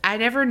gross. I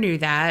never knew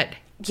that.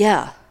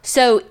 Yeah.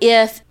 So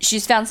if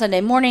she's found Sunday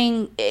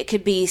morning, it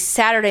could be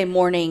Saturday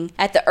morning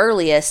at the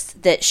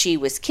earliest that she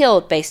was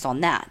killed based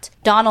on that.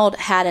 Donald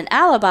had an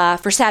alibi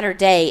for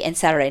Saturday and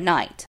Saturday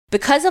night.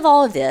 Because of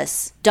all of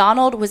this,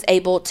 Donald was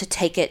able to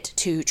take it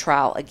to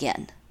trial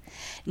again.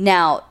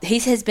 Now, he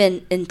has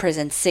been in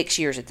prison 6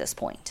 years at this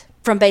point.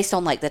 From based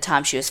on the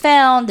time she was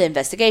found, the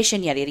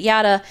investigation, yada, yada,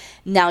 yada.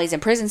 Now he's in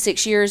prison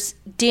 6 years.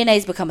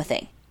 DNA's become a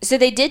thing. So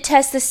they did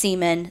test the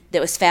semen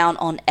that was found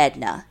on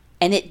Edna,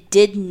 and it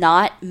did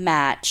not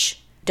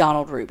match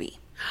Donald Ruby.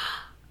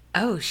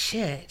 Oh,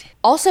 shit.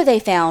 Also, they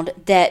found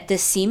that the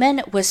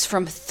semen was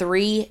from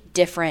 3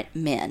 different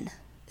men.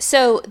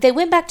 So they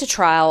went back to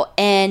trial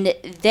and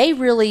they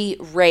really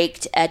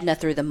raked Edna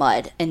through the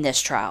mud in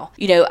this trial.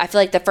 I feel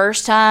like the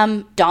first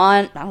time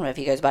I don't know if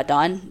he goes by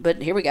Don,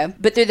 but here we go.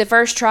 But through the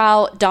first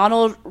trial,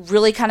 Donald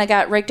really kind of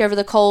got raked over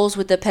the coals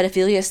with the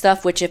pedophilia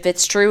stuff, which if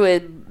it's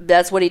true,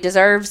 that's what he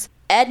deserves.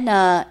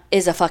 Edna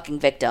is a fucking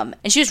victim,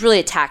 and she was really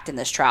attacked in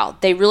this trial.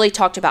 They really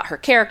talked about her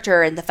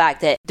character and the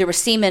fact that there was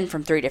semen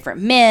from 3 different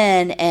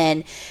men,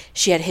 and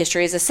she had a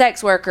history as a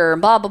sex worker,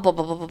 and blah, blah, blah,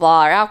 blah, blah, blah,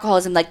 blah, or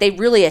alcoholism. They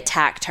really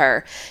attacked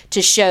her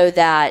to show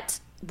that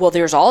well,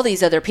 there's all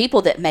these other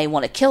people that may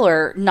want to kill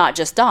her, not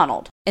just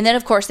Donald. And then,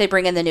 of course, they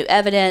bring in the new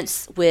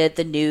evidence with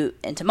the new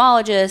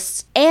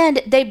entomologists,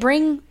 and they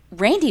bring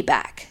Randy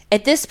back.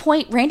 At this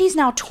point, Randy's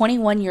now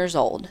 21 years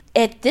old.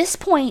 At this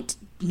point,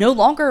 no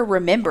longer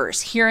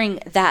remembers hearing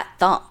that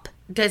thump.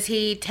 Does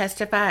he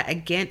testify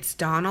against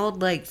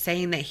Donald, like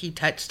saying that he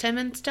touched him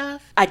and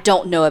stuff? I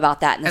don't know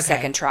about that in the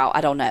second trial.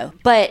 I don't know.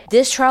 But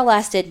this trial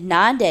lasted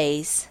 9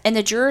 days, and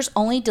the jurors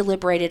only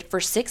deliberated for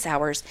 6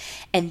 hours,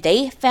 and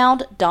they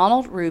found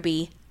Donald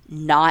Ruby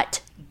not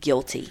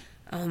guilty.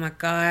 Oh my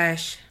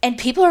gosh. And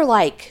people are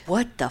like,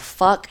 what the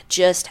fuck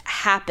just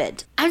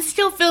happened? I'm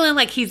still feeling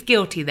like he's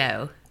guilty,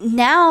 though.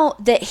 Now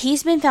that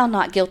he's been found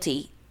not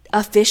guilty,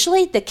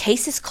 officially, the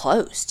case is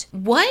closed.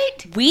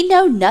 What? We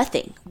know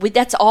nothing.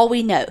 That's all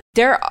we know.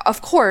 There,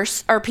 of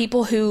course, are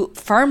people who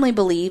firmly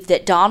believe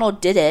that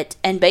Donald did it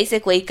and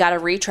basically got a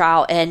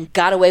retrial and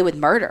got away with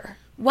murder.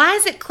 Why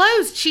is it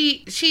closed?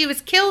 She was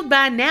killed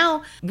by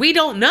now. We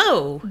don't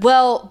know.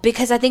 Well,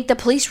 because I think the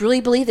police really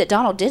believe that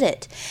Donald did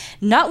it.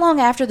 Not long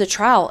after the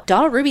trial,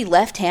 Donald Ruby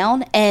left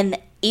town, and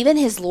even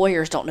his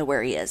lawyers don't know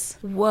where he is.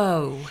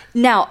 Whoa.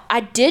 Now,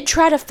 I did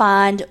try to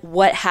find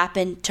what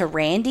happened to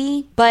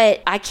Randy,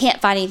 but I can't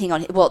find anything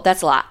on him. Well,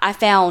 that's a lie. I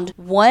found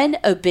one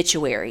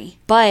obituary,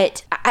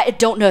 but I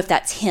don't know if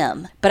that's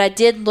him. But I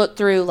did look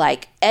through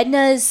like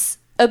Edna's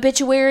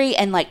obituary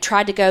and like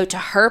tried to go to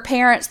her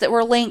parents that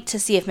were linked to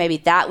see if maybe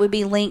that would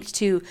be linked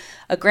to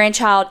a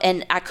grandchild,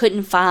 and I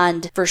couldn't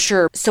find for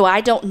sure. So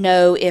I don't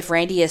know if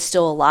Randy is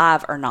still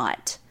alive or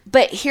not.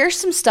 But here's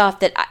some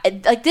stuff that,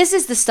 this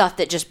is the stuff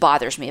that just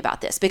bothers me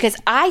about this. Because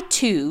I,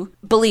 too,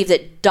 believe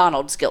that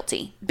Donald's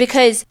guilty.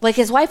 Because, like,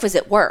 his wife was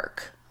at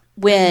work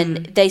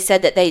when they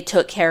said that they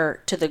took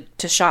her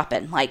to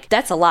shopping. Like,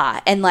 that's a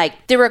lie. And,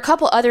 like, there were a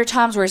couple other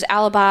times where his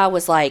alibi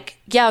was like,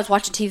 yeah, I was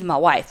watching TV with my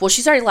wife. Well,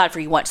 she's already lied for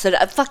you once. So,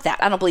 fuck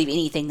that. I don't believe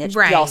anything that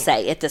y'all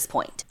say at this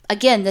point.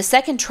 Again, the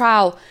second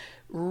trial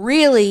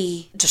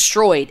really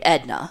destroyed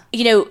Edna.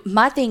 You know,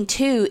 my thing,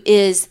 too,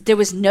 is there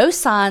was no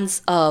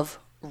signs of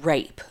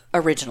rape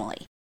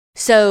originally.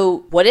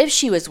 So what if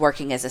she was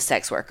working as a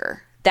sex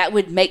worker? That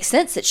would make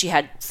sense that she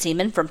had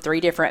semen from 3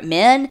 different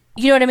men.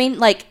 You know what I mean?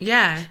 Like,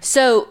 yeah.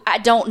 So I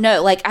don't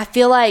know. Like, I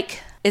feel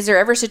like, is there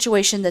ever a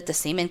situation that the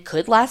semen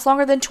could last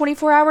longer than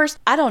 24 hours?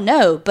 I don't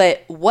know.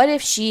 But what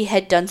if she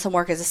had done some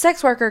work as a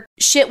sex worker?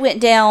 Shit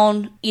went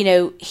down, you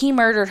know, he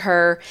murdered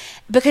her.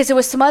 Because there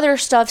was some other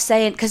stuff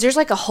saying, because there's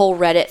like a whole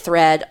Reddit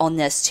thread on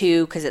this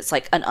too, because it's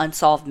like an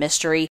unsolved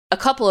mystery. A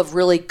couple of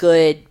really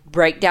good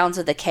breakdowns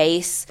of the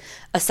case,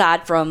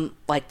 aside from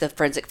like the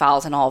forensic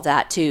files and all of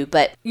that too.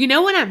 But you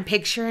know what I'm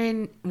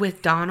picturing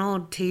with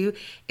Donald too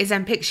is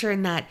I'm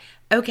picturing that,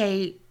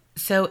 okay,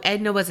 so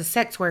Edna was a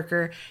sex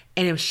worker,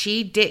 and if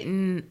she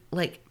didn't,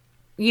 like,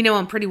 you know,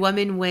 on Pretty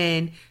Woman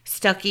when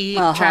Stuckey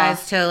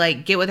tries to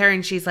like get with her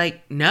and she's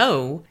like,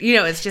 no, you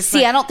know, it's just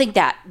see, I don't think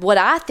that. What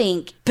I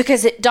think,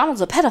 because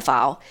Donald's a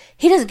pedophile,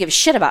 he doesn't give a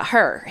shit about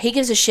her. He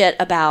gives a shit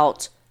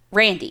about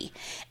Randy,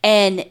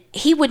 and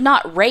he would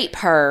not rape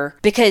her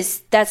because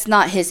that's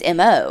not his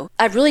MO.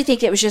 I really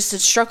think it was just a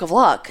stroke of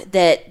luck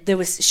that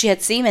she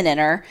had semen in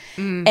her,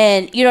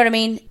 and you know what I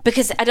mean?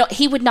 Because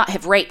he would not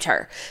have raped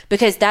her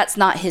because that's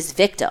not his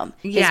victim.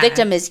 His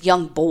victim is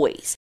young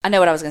boys. I know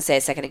what I was going to say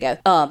a second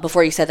ago,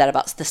 before you said that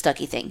about the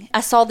Stuckey thing.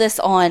 I saw this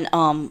on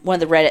one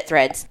of the Reddit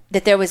threads,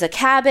 that there was a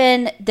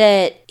cabin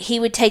that he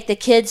would take the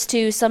kids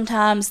to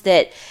sometimes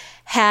that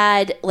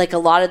had like a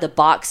lot of the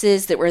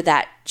boxes that were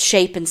that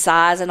shape and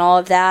size and all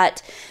of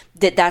that,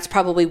 that's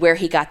probably where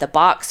he got the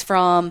box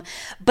from.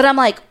 But I'm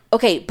like,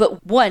 okay,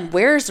 but one,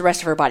 where's the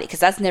rest of her body? Because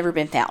that's never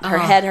been found. Her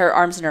head, her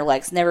arms, and her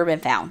legs, never been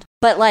found.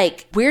 But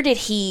like, where did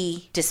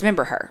he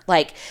dismember her?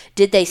 Like,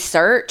 did they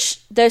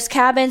search those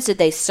cabins? Did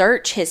they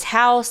search his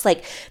house?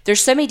 Like,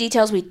 there's so many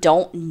details we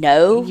don't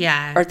know,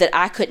 or that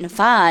I couldn't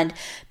find,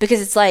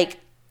 because it's like,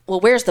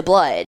 well, where's the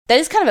blood? That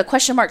is kind of a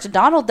question mark to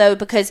Donald, though,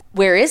 because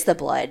where is the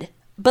blood?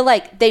 But,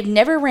 like, they've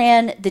never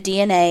ran the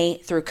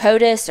DNA through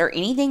CODIS or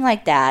anything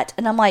like that.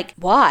 And I'm like,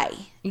 why?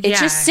 It's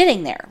just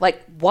sitting there.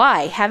 Like,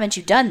 why haven't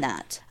you done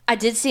that? I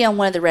did see on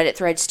one of the Reddit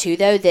threads, too,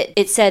 though, that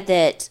it said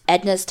that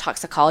Edna's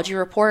toxicology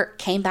report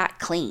came back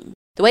clean.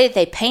 The way that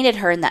they painted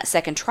her in that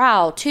second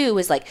trial, too,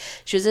 was like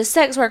she was a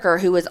sex worker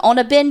who was on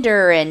a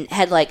bender and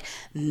had, like,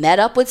 met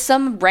up with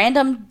some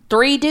random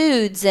 3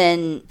 dudes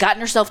and gotten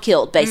herself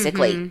killed,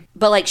 basically.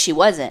 But, like, she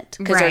wasn't,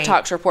 because her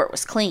tox report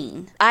was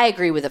clean. I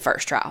agree with the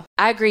first trial.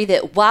 I agree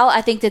that while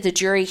I think that the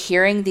jury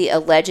hearing the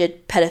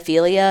alleged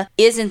pedophilia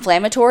is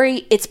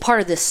inflammatory, it's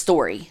part of this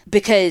story.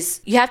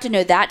 Because you have to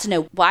know that to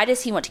know, why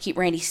does he want to keep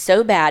Randy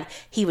so bad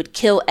he would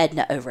kill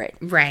Edna over it?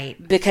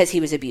 Right. Because he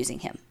was abusing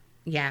him.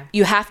 Yeah.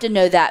 You have to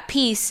know that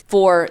piece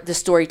for the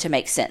story to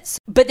make sense.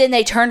 But then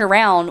they turned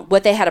around,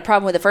 what they had a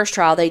problem with the first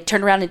trial, they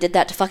turned around and did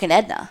that to fucking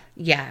Edna.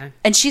 Yeah.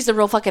 And she's the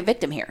real fucking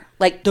victim here.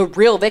 Like, the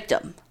real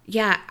victim.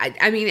 Yeah.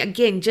 I mean,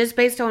 again, just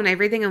based on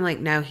everything, I'm like,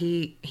 no,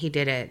 he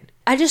did it.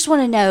 I just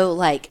want to know,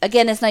 like,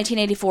 again, it's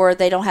 1984.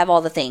 They don't have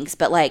all the things,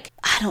 but, like,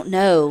 I don't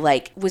know.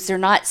 Like, was there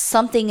not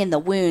something in the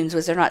wounds?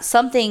 Was there not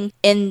something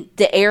in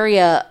the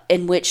area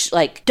in which,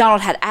 like,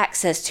 Donald had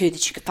access to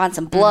that you could find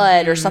some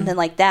blood or something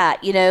like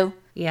that, you know?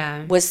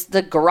 Yeah. Was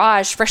the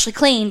garage freshly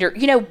cleaned or,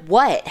 you know,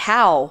 what?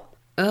 How?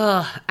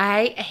 Ugh,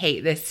 I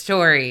hate this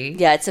story.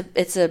 Yeah,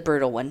 it's a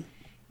brutal one.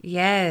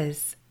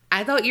 Yes.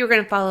 I thought you were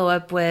going to follow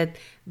up with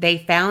they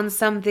found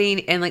something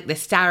in like the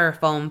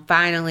styrofoam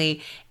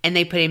finally and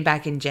they put him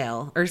back in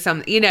jail or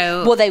something, you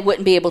know. Well, they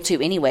wouldn't be able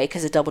to anyway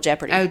because of double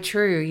jeopardy. Oh,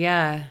 true.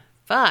 Yeah.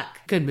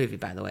 Fuck. Good movie,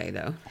 by the way,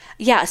 though.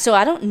 Yeah, so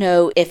I don't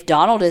know if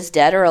Donald is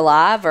dead or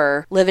alive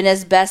or living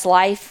his best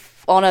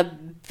life on a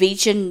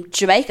beach in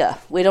Jamaica.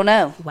 We don't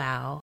know.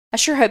 Wow. I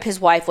sure hope his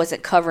wife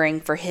wasn't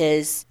covering for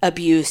his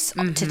abuse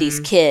to these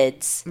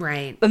kids.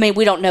 Right. I mean,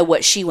 we don't know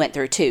what she went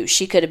through, too.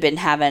 She could have been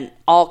having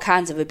all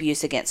kinds of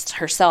abuse against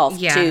herself,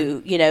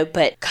 too, you know.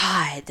 But,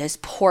 God, those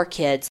poor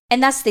kids.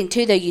 And that's the thing,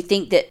 too, though. You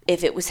think that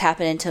if it was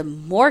happening to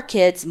more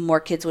kids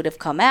would have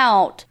come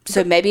out.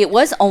 So maybe it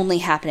was only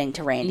happening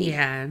to Randy.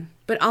 Yeah.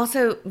 But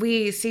also,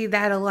 we see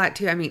that a lot,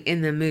 too. I mean,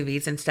 in the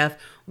movies and stuff,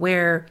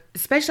 where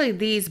especially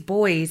these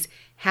boys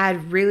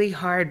had really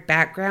hard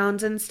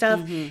backgrounds and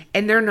stuff,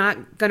 and they're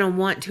not going to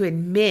want to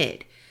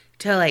admit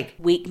to, like...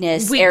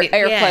 Weakness, air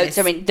quotes.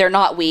 I mean, they're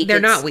not weak.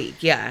 They're not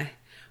weak, yeah.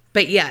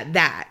 But, yeah,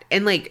 that.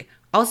 And, like,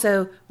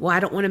 also, well,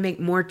 I don't want to make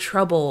more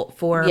trouble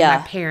for my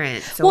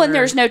parents. Well, and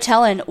there's no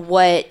telling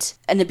what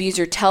an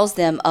abuser tells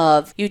them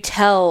of, you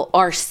tell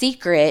our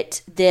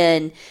secret,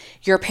 then...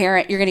 you're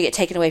going to get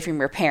taken away from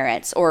your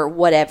parents or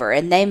whatever.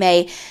 And they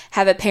may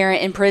have a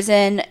parent in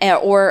prison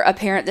or a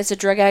parent that's a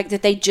drug addict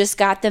that they just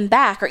got them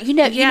back. Or, you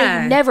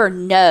never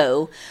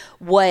know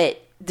what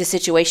the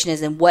situation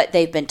is and what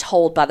they've been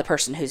told by the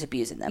person who's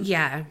abusing them.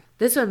 Yeah.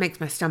 This one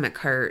makes my stomach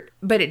hurt.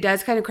 But it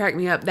does kind of crack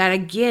me up that,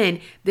 again,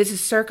 this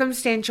is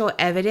circumstantial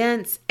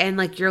evidence. And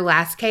like your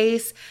last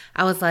case,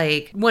 I was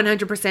like,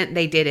 100%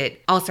 they did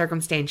it. All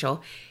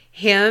circumstantial.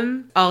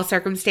 Him, all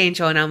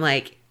circumstantial. And I'm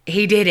like,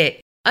 he did it.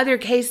 Other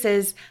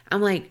cases,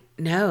 I'm like,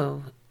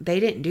 no, they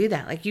didn't do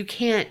that. Like, you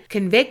can't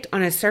convict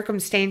on a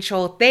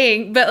circumstantial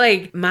thing, but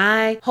like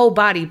my whole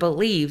body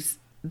believes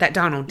that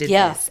Donald did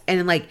this.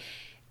 And like,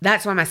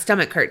 that's why my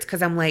stomach hurts,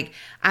 because I'm like,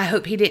 I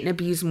hope he didn't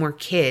abuse more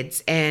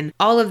kids and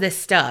all of this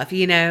stuff,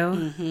 you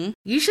know?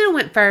 You should have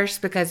went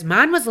first because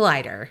mine was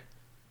lighter.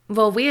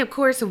 Well, we, of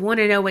course, want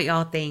to know what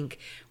y'all think.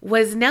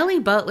 Was Nelly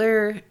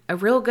Butler a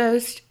real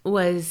ghost?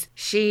 Was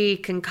she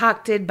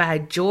concocted by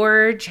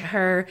George,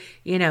 her,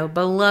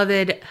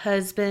 beloved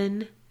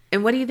husband?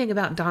 And what do you think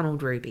about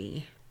Donald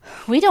Ruby?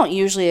 We don't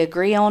usually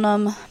agree on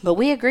them, but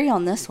we agree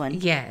on this one.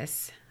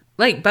 Yes.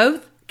 Like,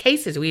 both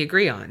cases we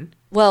agree on.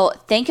 Well,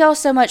 thank y'all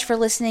so much for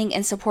listening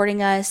and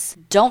supporting us.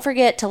 Don't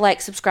forget to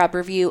like, subscribe,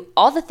 review,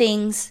 all the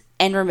things.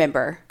 And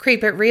remember,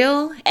 creep it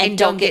real and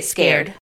don't get scared.